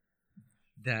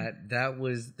 That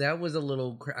was a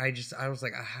little. I was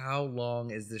like, how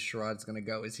long is this charade's gonna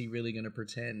go? Is he really gonna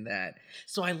pretend that?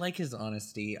 So I like his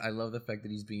honesty. I love the fact that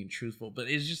he's being truthful, but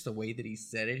it's just the way that he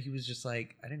said it. He was just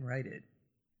like, I didn't write it.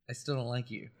 I still don't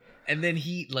like you. And then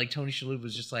Tony Shalhoub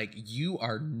was just like, you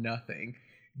are nothing.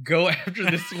 Go after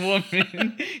this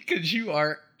woman because you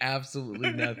are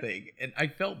absolutely nothing. And I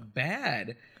felt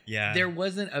bad. Yeah. There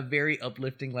wasn't a very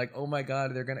uplifting, like, oh my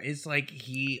god, it's like,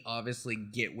 he obviously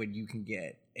get what you can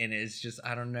get. And it's just,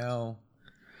 I don't know.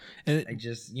 And I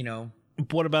just,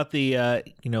 What about the,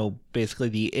 basically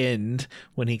the end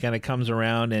when he kind of comes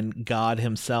around and God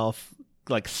himself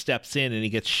like steps in and he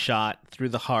gets shot through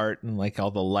the heart and like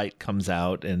all the light comes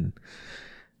out and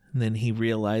then he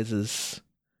realizes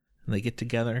and they get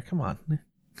together. Come on.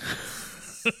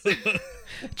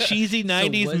 Cheesy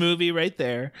 90s movie right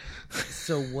there.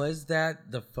 So was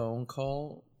that the phone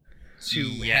call to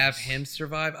Yes. have him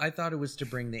survive? I thought it was to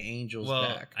bring the angels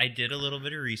back. I did a little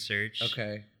bit of research.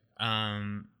 Okay.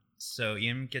 So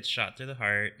Ian gets shot through the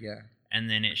heart. Yeah. And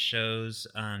then it shows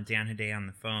Dan Hedaya on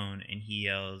the phone, and he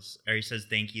says,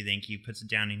 thank you, puts it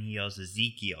down, and he yells,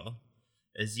 Ezekiel.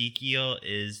 Ezekiel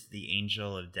is the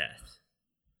angel of death.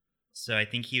 So I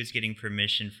think he was getting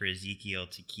permission for Ezekiel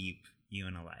to keep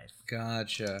Ewan alive.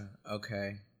 Gotcha.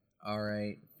 Okay. All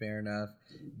right. Fair enough.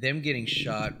 Them getting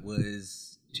shot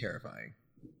was terrifying.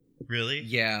 Really?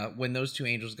 Yeah. When those two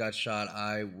angels got shot,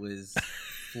 I was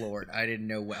floored. I didn't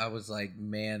know what I was like,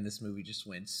 man, this movie just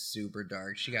went super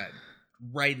dark. She got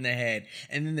right in the head,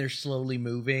 and then they're slowly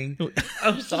moving. I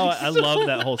love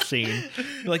that whole scene.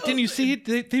 You're like, didn't you see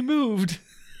it? They moved.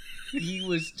 He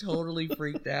was totally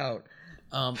freaked out.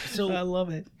 So I love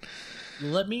it.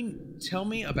 Tell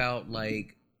me about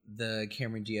like the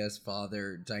Cameron Diaz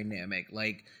father dynamic.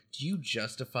 Like, do you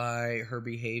justify her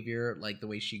behavior, like the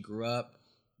way she grew up,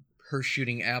 her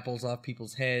shooting apples off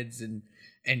people's heads, and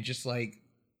just like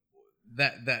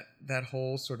that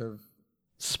whole sort of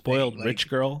spoiled thing, like, rich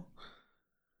girl?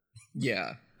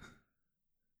 Yeah.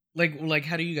 Like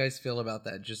how do you guys feel about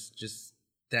that? Just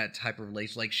that type of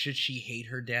relation. Like, should she hate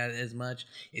her dad as much?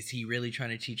 Is he really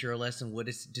trying to teach her a lesson?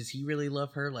 Does he really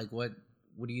love her? Like, what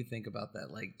do you think about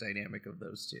that, like, dynamic of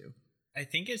those two? I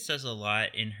think it says a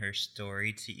lot in her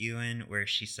story to Ewan, where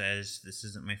she says, this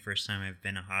isn't my first time I've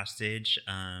been a hostage.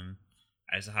 I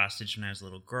was a hostage when I was a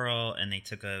little girl, and they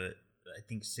took I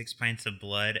think 6 pints of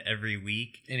blood every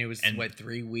week. And it was,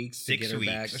 3 weeks to get her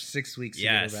back? Or 6 weeks to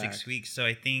get her back? 6 weeks. So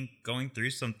I think going through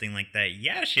something like that,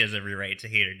 yeah, she has every right to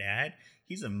hate her dad.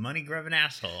 He's a money-grubbing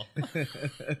asshole.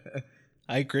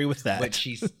 I agree with that. But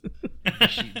she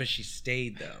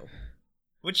stayed, though.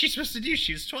 What's she supposed to do?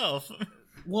 She was 12.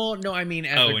 Well, no, I mean,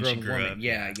 as a when grown she grew woman. up.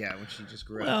 Yeah, when she just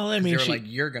grew up. Well, I mean, they were like,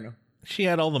 you're gonna... She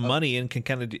had all the money and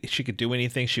she could do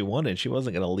anything she wanted. She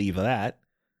wasn't going to leave that.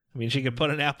 I mean, she could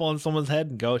put an apple on someone's head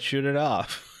and go shoot it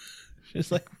off.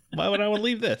 She's like, why would I want to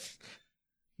leave this?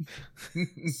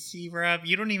 See, Rob,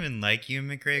 you don't even like Ewan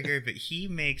McGregor, but he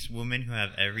makes women who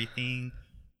have everything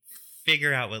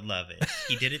figure out what love is.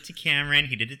 He did it to Cameron.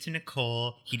 He did it to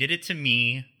Nicole. He did it to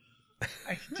me.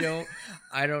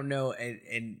 I don't know.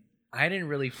 And I didn't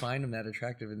really find him that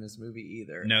attractive in this movie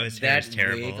either. No, his hair is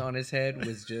terrible. That wig on his head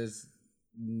was just...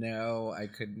 No, I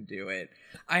couldn't do it.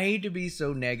 I hate to be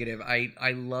so negative.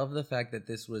 I love the fact that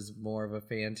this was more of a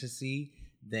fantasy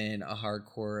than a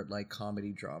hardcore like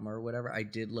comedy drama or whatever. I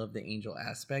did love the angel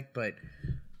aspect, but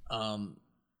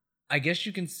I guess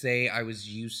you can say I was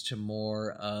used to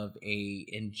more of a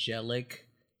angelic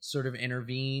sort of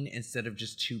intervene instead of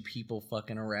just two people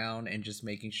fucking around and just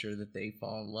making sure that they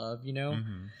fall in love, you know?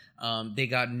 Mm-hmm. They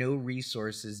got no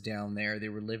resources down there. They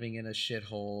were living in a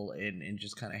shithole and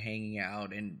just kind of hanging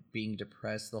out and being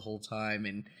depressed the whole time.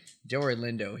 And Delroy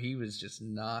Lindo, he was just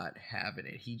not having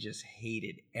it. He just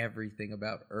hated everything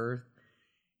about Earth.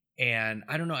 And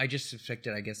I don't know, I just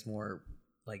expected, I guess, more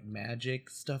like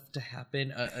magic stuff to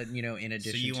happen, you know, in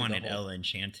addition to So you wanted the whole... Ella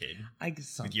Enchanted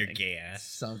something. with your gay ass.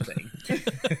 Something.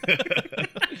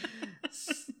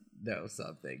 No,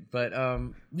 something. But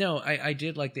no, I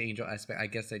did like the angel aspect. I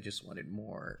guess I just wanted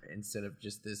more instead of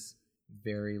just this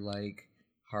very like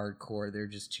hardcore, they're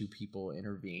just two people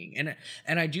intervening.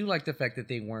 And I do like the fact that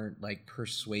they weren't like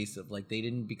persuasive. Like they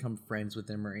didn't become friends with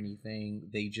them or anything.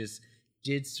 They just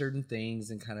did certain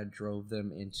things and kind of drove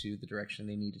them into the direction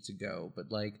they needed to go.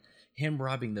 But like him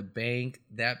robbing the bank,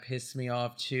 that pissed me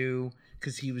off too,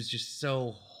 because he was just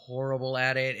so horrible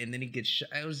at it. And then he gets shot.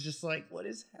 I was just like, what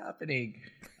is happening?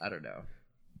 I don't know.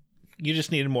 You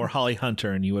just needed more Holly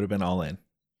Hunter and you would have been all in.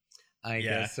 I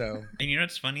guess so. And you know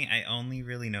what's funny? I only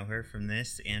really know her from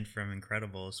this and from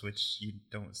Incredibles, which you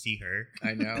don't see her.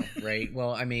 I know, right?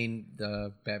 Well, I mean,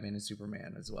 the Batman and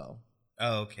Superman as well.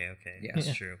 Oh, okay. Yeah,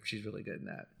 that's true. She's really good in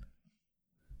that.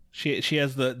 She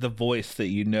has the voice that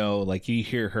you know, like you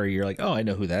hear her, you're like, oh, I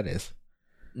know who that is.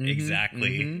 Mm-hmm,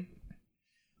 Exactly. mm-hmm.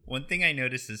 One thing I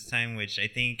noticed this time, which I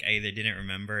think I either didn't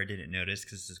remember or didn't notice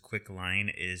because it's a quick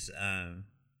line, is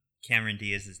Cameron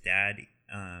Diaz's dad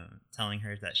telling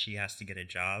her that she has to get a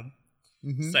job.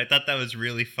 Mm-hmm. So I thought that was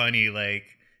really funny. Like,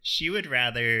 she would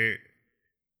rather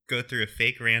go through a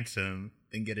fake ransom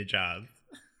than get a job.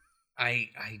 I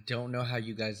don't know how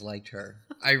you guys liked her.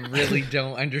 I really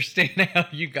don't understand how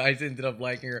you guys ended up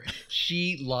liking her.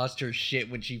 She lost her shit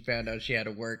when she found out she had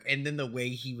to work. And then the way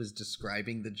he was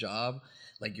describing the job,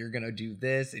 Like, you're going to do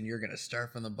this and you're going to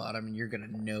start from the bottom and you're going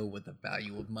to know what the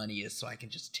value of money is so I can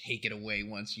just take it away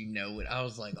once you know it. I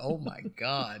was like, oh my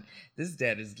God, this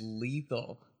dad is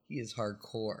lethal. He is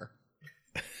hardcore.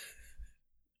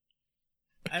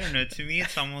 I don't know. To me,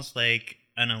 it's almost like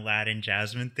an Aladdin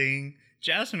Jasmine thing.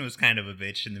 Jasmine was kind of a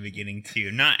bitch in the beginning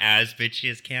too. Not as bitchy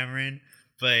as Cameron,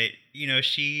 but you know,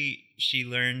 she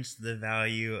learns the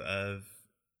value of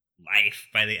life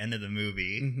by the end of the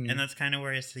movie. Mhm. And that's kind of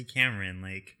where I see Cameron.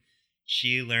 Like,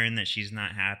 she learned that she's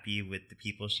not happy with the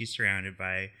people she's surrounded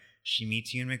by. She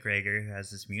meets Ewan McGregor, who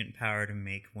has this mutant power to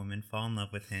make women fall in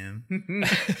love with him.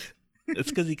 It's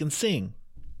because he can sing.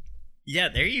 Yeah,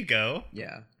 there you go.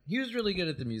 Yeah. He was really good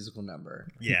at the musical number.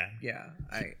 Yeah. Yeah,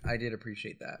 I did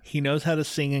appreciate that. He knows how to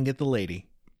sing and get the lady.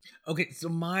 Okay, so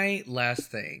my last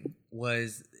thing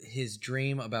was his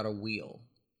dream about a wheel.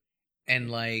 And,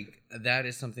 like, that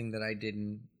is something that I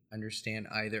didn't understand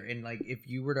either. And, like, if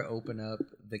you were to open up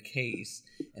the case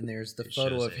and there's the It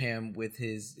photo shows of it. him with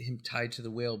him tied to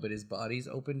the wheel, but his body's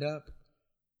opened up.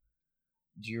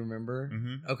 Do you remember?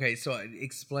 Mm-hmm. Okay, so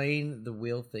explain the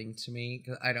wheel thing to me.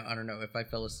 'Cause I don't know if I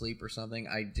fell asleep or something.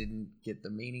 I didn't get the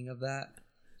meaning of that.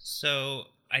 So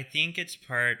I think it's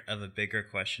part of a bigger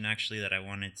question, actually, that I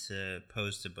wanted to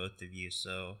pose to both of you.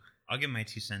 So I'll give my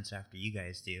 2 cents after you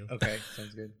guys do. Okay,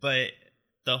 sounds good. But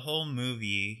the whole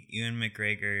movie, Ewan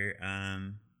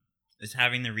McGregor is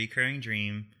having the recurring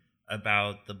dream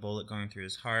about the bullet going through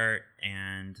his heart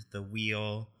and the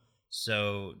wheel.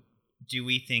 So do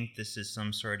we think this is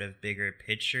some sort of bigger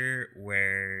picture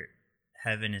where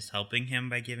heaven is helping him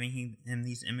by giving him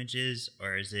these images?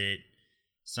 Or is it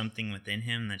something within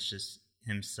him that's just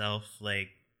himself? Like,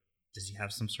 does he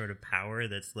have some sort of power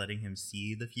that's letting him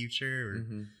see the future? Or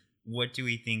Mhm. what do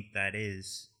we think that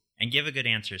is? And give a good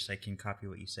answer so I can copy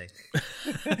what you say.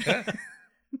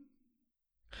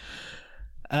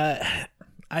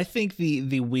 I think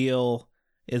the wheel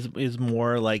is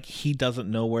more like he doesn't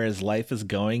know where his life is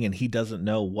going and he doesn't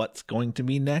know what's going to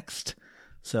be next.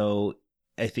 So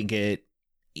I think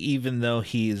even though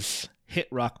he's hit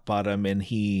rock bottom and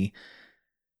he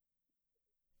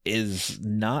is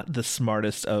not the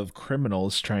smartest of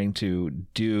criminals trying to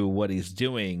do what he's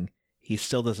doing, he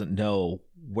still doesn't know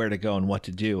where to go and what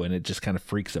to do, and it just kind of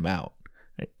freaks him out.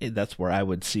 That's where I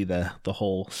would see the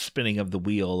whole spinning of the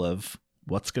wheel of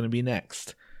what's going to be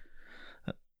next.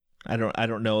 I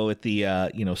don't know with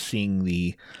the seeing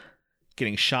the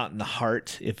getting shot in the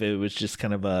heart, if it was just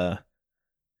kind of a,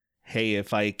 hey,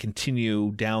 if I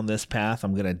continue down this path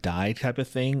I'm going to die type of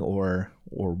thing, or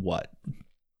what.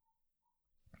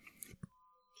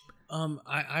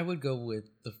 I would go with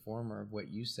the former of what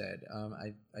you said.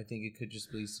 I think it could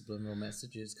just be subliminal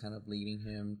messages kind of leading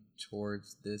him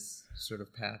towards this sort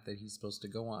of path that he's supposed to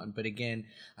go on. But again,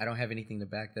 I don't have anything to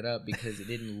back that up because it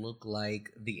didn't look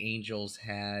like the angels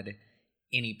had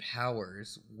any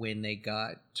powers when they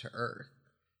got to Earth.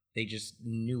 They just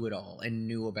knew it all and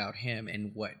knew about him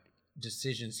and what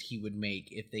decisions he would make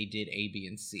if they did A, B,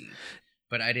 and C.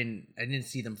 But I didn't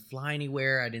see them fly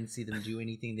anywhere. I didn't see them do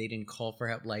anything. They didn't call for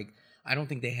help. Like, I don't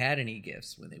think they had any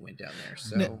gifts when they went down there.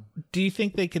 So, Now, do you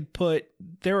think they could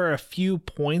there are a few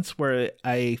points where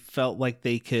I felt like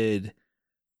they could,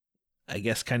 I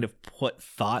guess, kind of put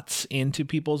thoughts into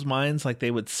people's minds. Like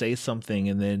they would say something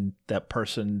and then that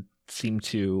person seemed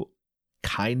to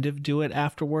kind of do it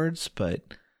afterwards,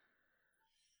 but...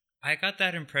 I got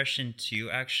that impression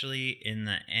too, actually, in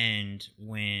the end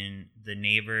when the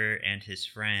neighbor and his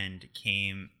friend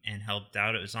came and helped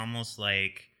out. It was almost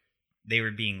like they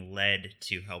were being led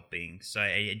to helping. So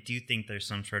I do think there's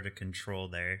some sort of control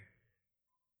there.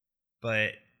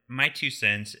 But my 2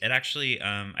 cents, it actually,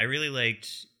 I really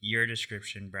liked your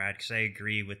description, Brad, because I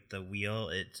agree with the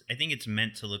wheel. I think it's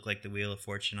meant to look like the Wheel of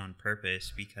Fortune on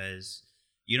purpose because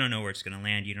you don't know where it's going to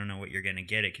land. You don't know what you're going to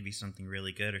get. It could be something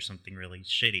really good or something really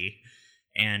shitty.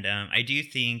 And I do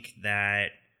think that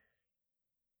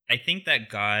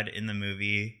God in the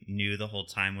movie knew the whole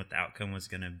time what the outcome was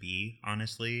going to be,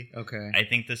 honestly. okay. I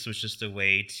think this was just a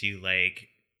way to, like,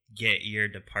 get your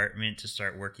department to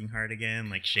start working hard again,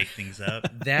 like shake things up.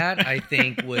 That I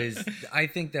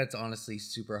think that's honestly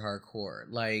super hardcore.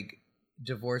 Like,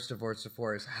 divorce.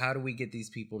 How do we get these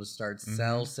people to start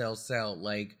sell?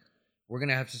 Like, we're going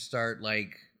to have to start,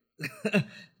 like,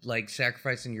 like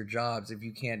sacrificing your jobs if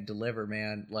you can't deliver,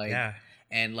 man. Like, Yeah.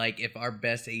 and like, if our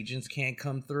best agents can't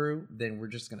come through, then we're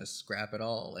just going to scrap it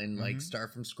all and like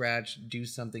start from scratch, do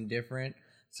something different.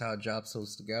 That's how a job's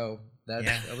supposed to go.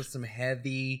 That was some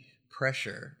heavy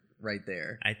pressure right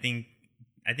there. I think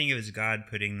it was God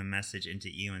putting the message into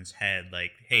Ewan's head,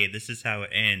 like, hey, this is how it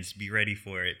ends. Be ready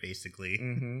for it, basically.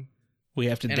 Mm-hmm. We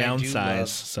have to And I do downsize, love-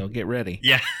 so get ready.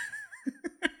 Yeah.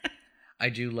 I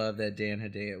do love that Dan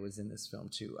Hedaya was in this film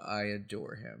too. I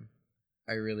adore him.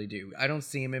 I really do. I don't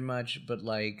see him in much, but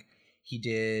like he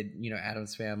did,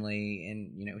 Addams Family,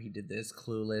 and he did this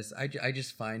Clueless. I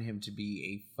just find him to be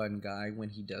a fun guy when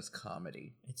he does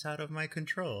comedy. It's out of my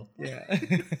control.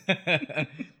 Yeah.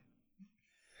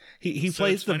 He So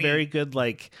plays it's the funny- very good,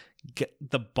 like,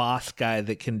 the boss guy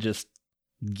that can just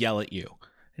yell at you.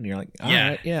 And you're like, all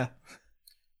right, yeah.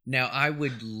 Now, I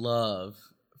would love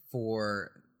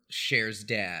for Cher's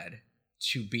dad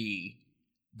to be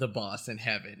the boss in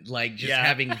heaven. Like, just Yeah.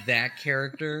 having that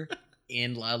character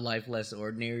in A Life Less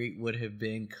Ordinary would have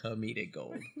been comedic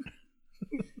gold.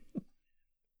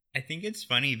 I think it's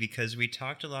funny because we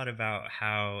talked a lot about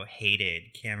how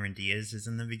hated Cameron Diaz is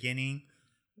in the beginning,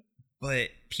 but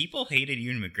people hated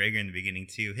Ewan McGregor in the beginning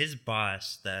too. His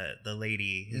boss, the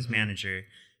lady, his manager,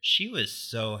 she was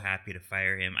so happy to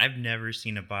fire him. I've never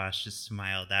seen a boss just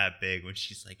smile that big when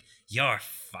she's like, "You're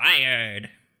fired."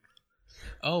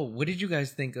 Oh, what did you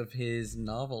guys think of his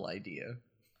novel idea?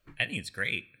 I think it's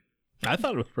great. I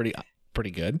thought it was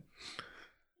pretty good.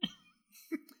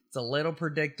 It's a little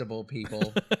predictable,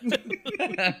 people.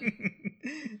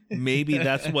 Maybe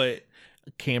that's what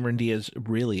Cameron Diaz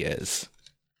really is.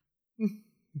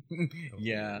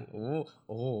 Yeah.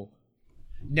 Oh.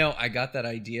 No, I got that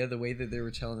idea. The way that they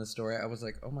were telling the story, I was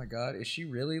like, oh my God, is she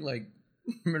really like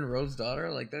Monroe's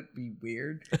daughter? Like, that'd be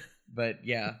weird. But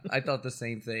yeah, I thought the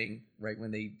same thing right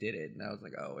when they did it. And I was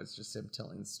like, oh, it's just him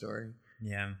telling the story.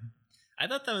 Yeah. I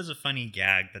thought that was a funny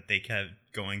gag that they kept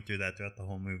going through that throughout the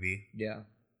whole movie. Yeah.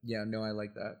 Yeah, no, I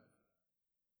like that.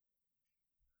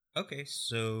 Okay,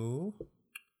 so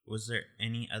was there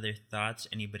any other thoughts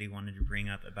anybody wanted to bring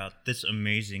up about this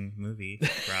amazing movie,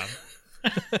 Rob?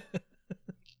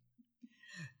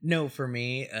 No, for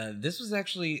me, this was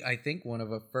actually, I think, one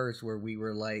of a first where we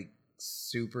were like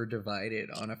super divided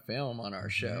on a film on our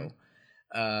show.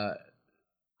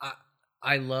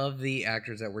 I love the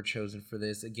actors that were chosen for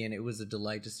this. Again, it was a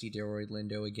delight to see Delroy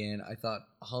Lindo again. I thought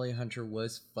Holly Hunter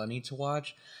was funny to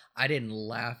watch. I didn't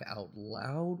laugh out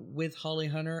loud with Holly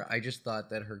Hunter. I just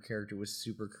thought that her character was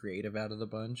super creative out of the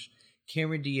bunch.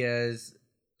 Cameron Diaz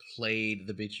played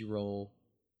the bitchy role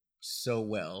so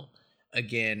well.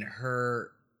 Again, her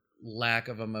lack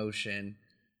of emotion,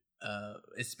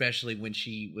 especially when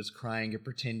she was crying and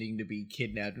pretending to be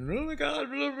kidnapped, and oh my God,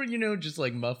 just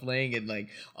like muffling and like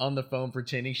on the phone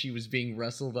pretending she was being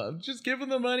wrestled up, just giving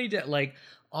the money to, like,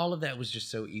 all of that was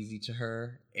just so easy to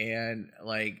her, and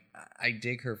like I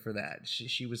dig her for that.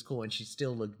 She was cool, and she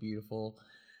still looked beautiful.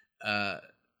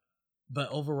 But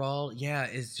overall, yeah,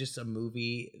 it's just a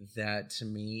movie that to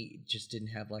me just didn't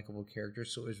have likable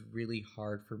characters, so it was really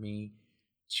hard for me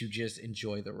to just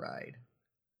enjoy the ride,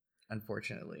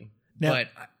 unfortunately. Now- But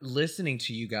listening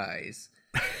to you guys,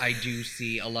 I do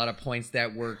see a lot of points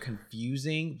that were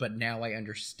confusing, but now I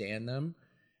understand them,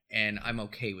 and I'm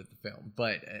okay with the film.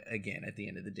 But again, at the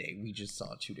end of the day, we just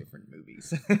saw two different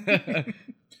movies.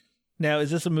 Now,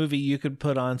 is this a movie you could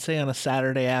put on, say, on a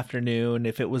Saturday afternoon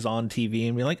if it was on TV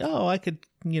and be like, oh, I could,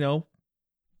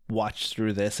 watch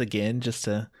through this again just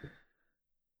to,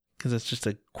 because it's just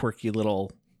a quirky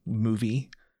little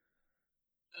movie?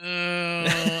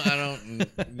 I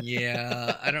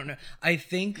don't know. I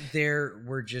think there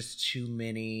were just too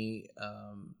many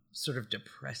sort of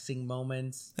depressing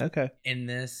moments Okay. in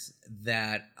this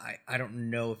that I don't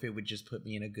know if it would just put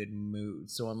me in a good mood.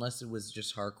 So unless it was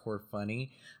just hardcore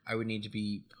funny, I would need to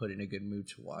be put in a good mood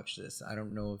to watch this. I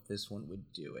don't know if this one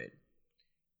would do it.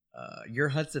 Your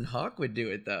Hudson Hawk would do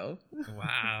it though.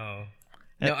 Wow.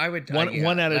 No, I would.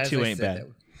 One out of as two I ain't said, bad.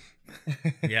 that-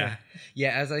 Yeah.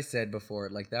 Yeah, as I said before,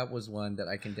 like that was one that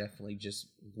I can definitely just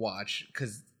watch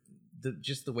because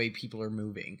just the way people are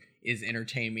moving is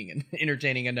entertaining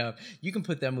enough. You can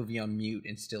put that movie on mute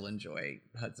and still enjoy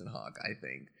Hudson Hawk, I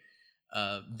think.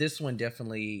 This one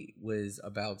definitely was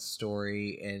about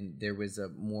story, and there was a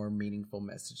more meaningful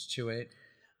message to it.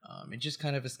 It just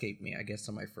kind of escaped me, I guess,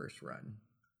 on my first run.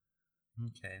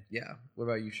 Okay. Yeah. What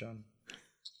about you, Sean?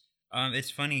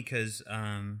 It's funny because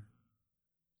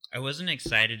I wasn't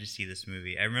excited to see this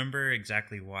movie. I remember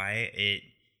exactly why.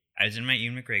 I was in my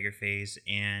Ewan McGregor phase,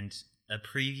 and a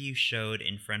preview showed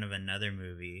in front of another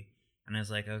movie, and I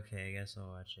was like, okay, I guess I'll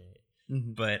watch it.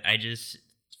 Mm-hmm. But I just,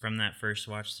 from that first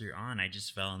watch through on, I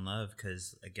just fell in love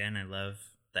because, again, I love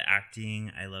the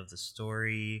acting. I love the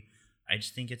story. I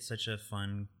just think it's such a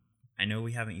fun, I know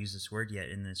we haven't used this word yet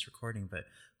in this recording, but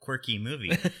quirky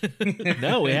movie.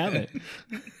 No, we haven't.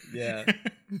 Yeah.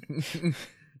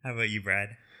 How about you, Brad?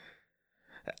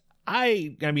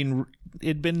 I mean,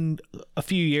 it'd been a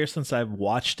few years since I've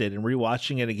watched it, and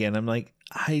rewatching it again, I'm like,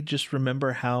 I just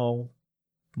remember how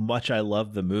much I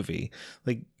love the movie.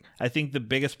 Like, I think the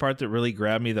biggest part that really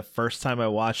grabbed me the first time I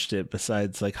watched it,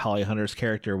 besides like Holly Hunter's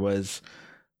character, was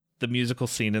the musical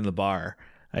scene in the bar.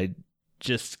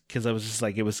 Because I was just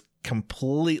like, it was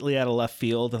completely out of left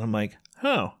field, and I'm like,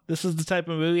 oh, this is the type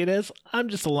of movie it is. I'm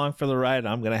just along for the ride.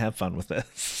 I'm gonna have fun with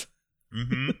this.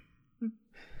 Mm-hmm.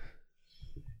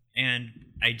 And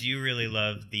I do really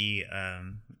love the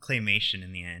claymation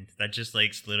in the end. That just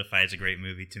like solidifies a great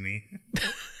movie to me.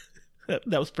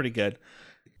 That was pretty good.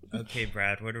 Okay,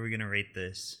 Brad, what are we gonna rate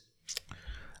this?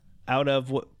 Out of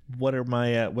what are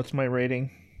my what's my rating?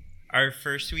 Our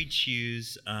first, we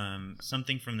choose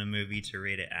something from the movie to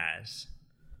rate it as.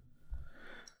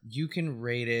 You can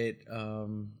rate it. Oh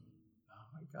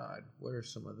my God, what are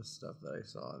some of the stuff that I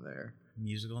saw in there?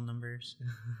 Musical numbers.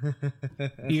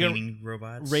 You Cleaning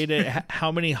robots. Rate it.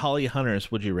 How many Holly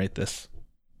Hunters would you rate this?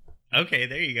 Okay,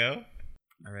 there you go.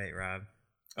 All right, Rob.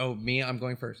 Oh, me? I'm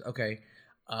going first. Okay.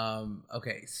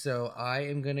 Okay, so I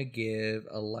am gonna give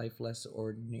A Life Less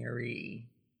Ordinary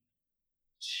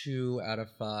 2 out of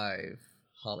 5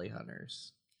 Holly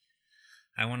Hunters.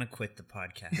 I want to quit the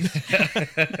podcast.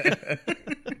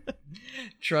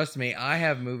 Trust me, I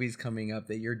have movies coming up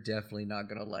that you're definitely not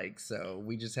gonna like, so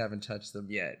we just haven't touched them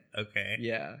yet. Okay.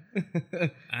 Yeah.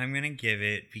 I'm going to give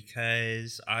it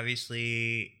because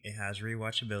obviously it has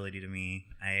rewatchability to me.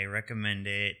 I recommend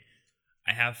it.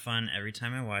 I have fun every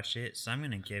time I watch it, so I'm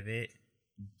going to give it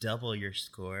double your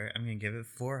score. I'm going to give it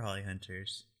 4 Holly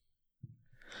Hunters.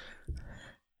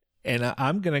 And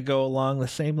I'm going to go along the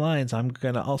same lines. I'm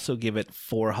going to also give it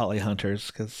 4 Holly Hunters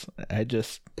because I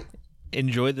just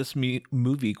enjoy this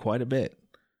movie quite a bit.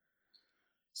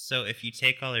 So if you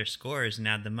take all their scores and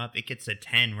add them up, it gets a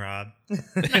 10, Rob.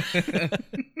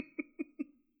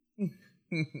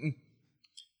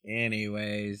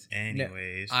 Anyways,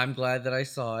 I'm glad that I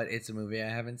saw it. It's a movie I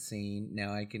haven't seen.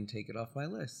 Now I can take it off my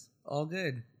list. All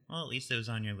good. Well, at least it was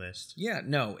on your list. Yeah,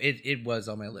 no, it was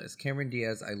on my list. Cameron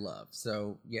Diaz, I love.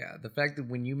 So, yeah, the fact that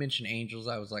when you mentioned Angels,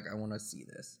 I was like, I want to see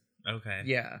this. Okay.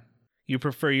 Yeah. You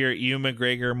prefer your Ewan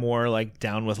McGregor more like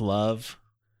Down with Love?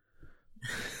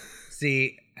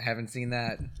 See, I haven't seen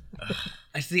that.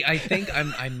 I think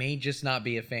I may just not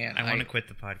be a fan. I want to quit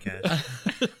the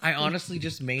podcast. I honestly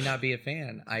just may not be a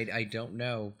fan. I don't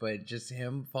know, but just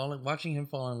watching him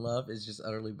fall in love is just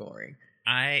utterly boring.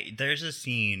 There's a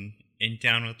scene in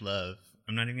Down with Love.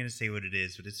 I'm not even going to say what it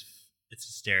is, but it's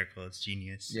hysterical. It's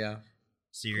genius. Yeah.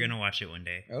 So you're going to watch it one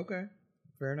day. Okay.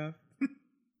 Fair enough.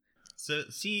 So,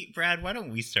 see, Brad, why don't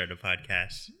we start a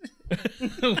podcast?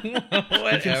 We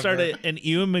can start an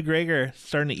Ewan McGregor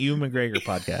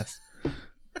podcast.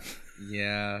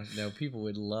 Yeah, no, people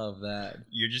would love that.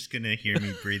 You're just going to hear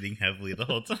me breathing heavily the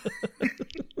whole time.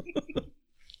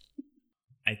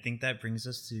 I think that brings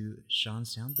us to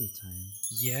Sean's Sound Booth time.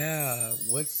 Yeah,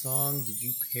 what song did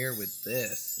you pair with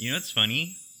this? You know what's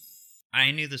funny?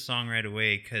 I knew the song right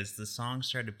away because the song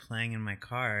started playing in my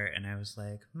car, and I was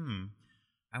like,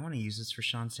 I want to use this for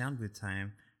Sean's Sound Booth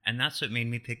time. And that's what made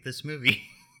me pick this movie.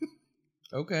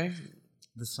 Okay.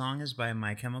 The song is by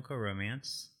My Chemical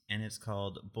Romance, and it's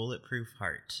called Bulletproof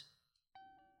Heart.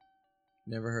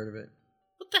 Never heard of it.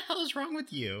 What the hell is wrong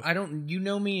with you? You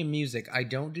know me in music. I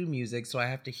don't do music, so I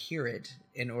have to hear it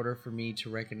in order for me to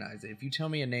recognize it. If you tell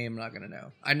me a name, I'm not going to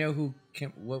know. I know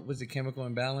what was it, Chemical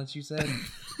Imbalance you said?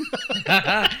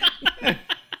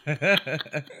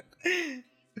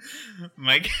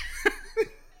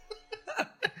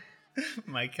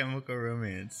 My Chemical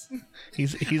Romance.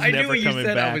 He's never coming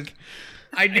back.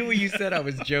 I knew when you said I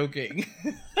was joking.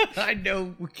 I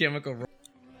know Chemical Romance.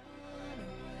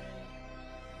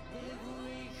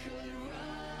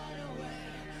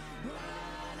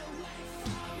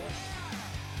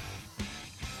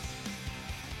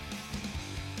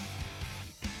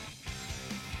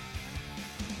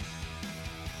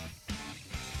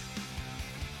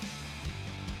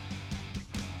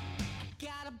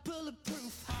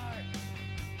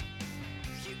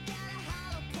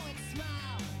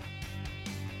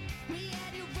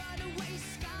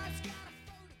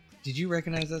 Did you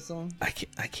recognize that song? I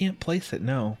can't place it.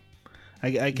 No,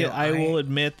 I will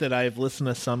admit that I've listened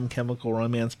to some Chemical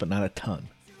Romance, but not a ton.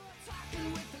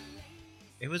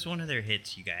 It was one of their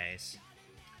hits, you guys.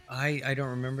 I don't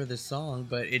remember the song,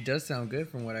 but it does sound good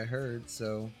from what I heard.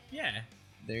 So yeah,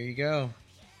 there you go.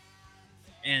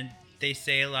 And they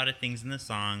say a lot of things in the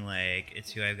song, like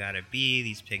 "It's who I've gotta be."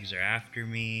 These pigs are after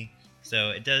me. So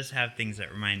it does have things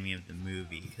that remind me of the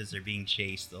movie because they're being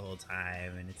chased the whole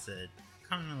time, and it's a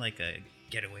kind of like a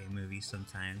getaway movie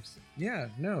sometimes. Yeah,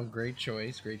 no, great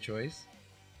choice, great choice.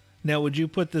 Now, would you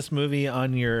put this movie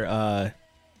on your,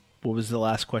 what was the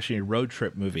last question, your road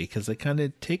trip movie? Because they kind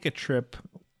of take a trip,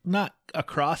 not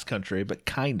across country, but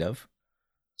kind of.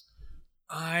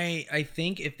 I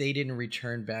think if they didn't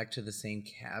return back to the same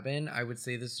cabin, I would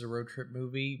say this is a road trip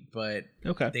movie, but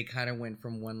they kind of went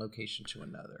from one location to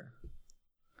another.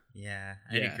 Yeah,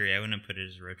 I'd agree. I wouldn't put it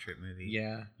as a road trip movie.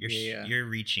 Yeah. You're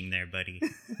reaching there, buddy.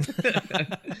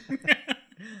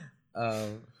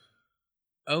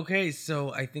 Okay,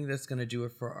 so I think that's going to do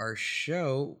it for our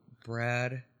show.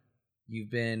 Brad, you've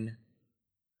been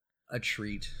a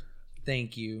treat.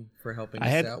 Thank you for helping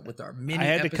us out with our mini episode.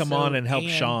 I had to come on and help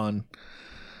Sean.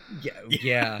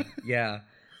 Yeah.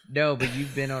 No, but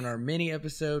you've been on our mini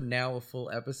episode, now a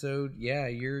full episode. Yeah,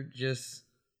 you're just...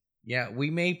 Yeah,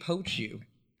 we may poach you.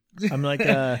 I'm like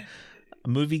a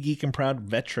movie geek and proud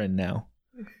veteran now.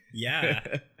 Yeah.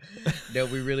 No,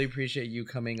 we really appreciate you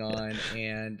coming on,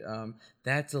 and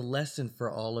that's a lesson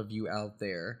for all of you out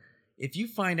there. If you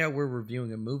find out we're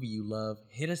reviewing a movie you love,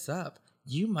 hit us up.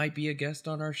 You might be a guest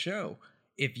on our show.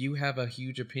 If you have a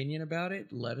huge opinion about it,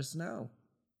 let us know.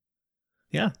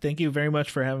 Yeah, thank you very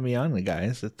much for having me on,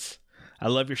 guys. I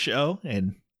love your show,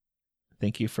 and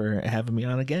thank you for having me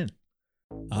on again.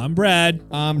 I'm Brad.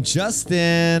 I'm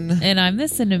Justin. And I'm the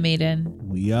Cinemaiden.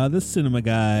 We are the Cinema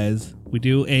Guys. We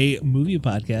do a movie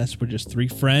podcast. We're just three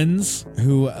friends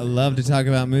who love to talk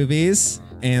about movies,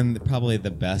 and probably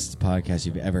the best podcast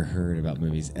you've ever heard about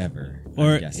movies ever.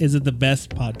 Or is it the best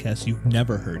podcast you've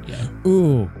never heard yet?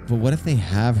 Ooh, but what if they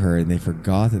have heard and they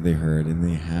forgot that they heard and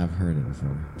they have heard it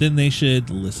before? Then they should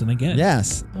listen again.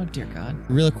 Yes. Oh, dear God.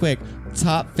 Real quick,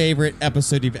 top favorite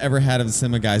episode you've ever had of the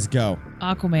Cinema Guys, go.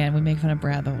 Aquaman. We make fun of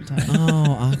Brad the whole time.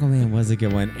 Oh, Aquaman was a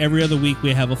good one. Every other week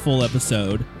we have a full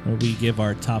episode where we give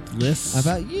our top lists.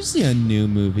 About usually a new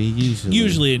movie.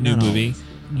 Usually a new movie. Always.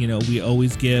 You know, we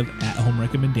always give at-home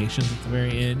recommendations at the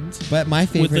very end. But my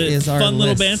favorite is our fun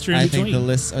little lists. banter in between. I think the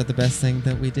lists are the best thing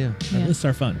that we do. Yeah. Lists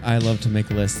are fun. I love to make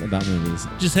lists about movies.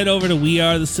 Just head over to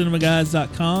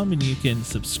wearethecinemagays.com and you can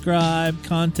subscribe,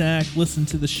 contact, listen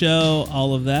to the show,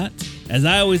 all of that. As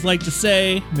I always like to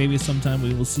say, maybe sometime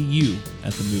we will see you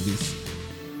at the movies.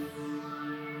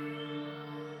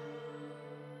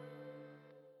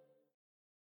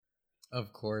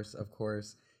 Of course.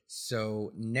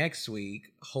 So next week,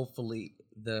 hopefully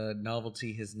the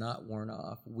novelty has not worn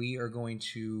off. We are going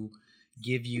to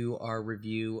give you our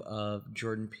review of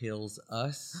Jordan Peele's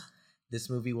Us. This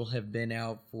movie will have been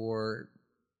out for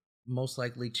most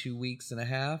likely 2.5 weeks.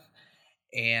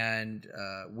 And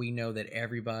we know that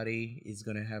everybody is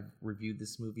going to have reviewed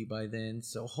this movie by then.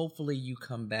 So hopefully you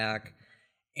come back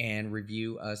and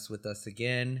review Us with us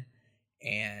again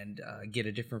and get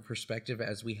a different perspective,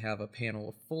 as we have a panel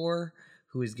of 4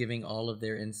 who is giving all of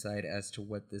their insight as to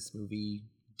what this movie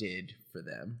did for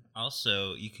them.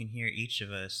 Also, you can hear each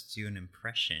of us do an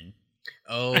impression.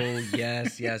 Oh,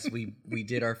 yes. We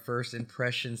did our first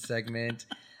impression segment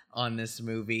on this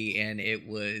movie, and it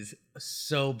was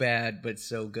so bad but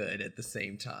so good at the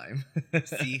same time.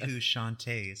 See who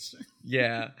Shantae's.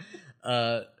 Yeah.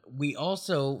 We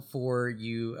also, for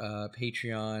you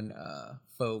Patreon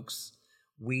folks,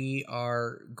 we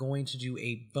are going to do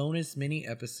a bonus mini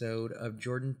episode of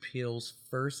Jordan Peele's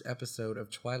first episode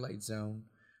of Twilight Zone,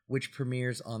 which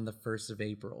premieres on the 1st of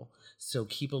April. So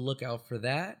keep a lookout for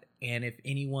that. And if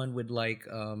anyone would like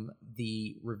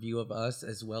the review of Us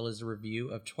as well as a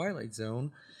review of Twilight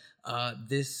Zone,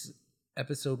 this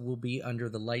episode will be under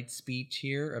the Lightspeed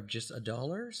tier of just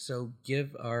 $1. So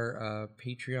give our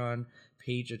Patreon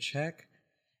page a check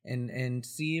and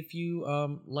see if you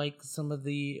like some of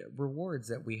the rewards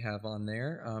that we have on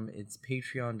there. It's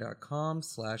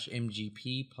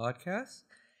patreon.com/MGP podcast.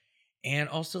 And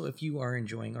also, if you are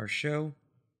enjoying our show,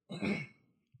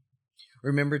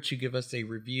 remember to give us a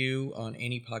review on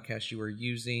any podcast you are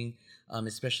using,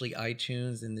 especially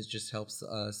iTunes, and this just helps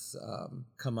us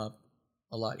come up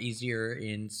a lot easier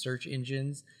in search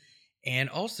engines. And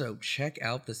also, check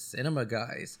out the Cinema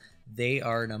Guys. They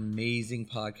are an amazing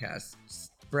podcast.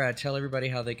 Brad, tell everybody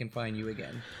how they can find you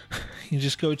again. You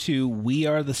just go to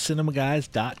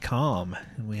wearethecinemagays.com,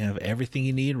 and we have everything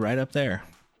you need right up there.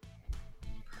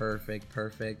 Perfect.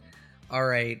 All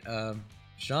right,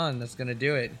 Sean, that's going to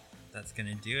do it. That's going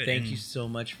to do it. Thank you so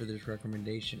much for this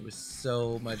recommendation. It was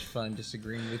so much fun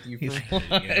disagreeing with you for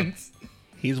once.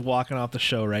 He's walking off the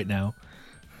show right now.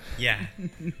 Yeah.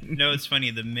 No, it's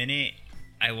funny. The minute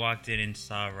I walked in and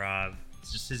saw Rob,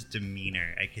 it's just his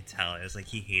demeanor, I could tell. It was like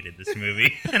he hated this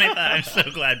movie. And I thought, I'm so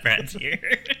glad Brad's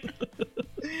here.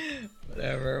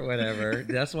 Whatever.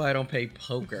 That's why I don't play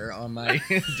poker on my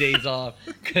days off,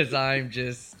 because I'm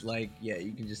just like, yeah,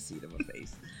 you can just see it in my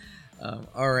face.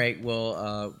 All right,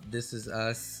 well, this is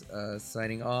us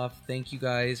signing off. Thank you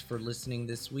guys for listening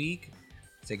this week.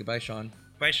 Say goodbye, Sean.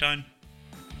 Bye, Sean.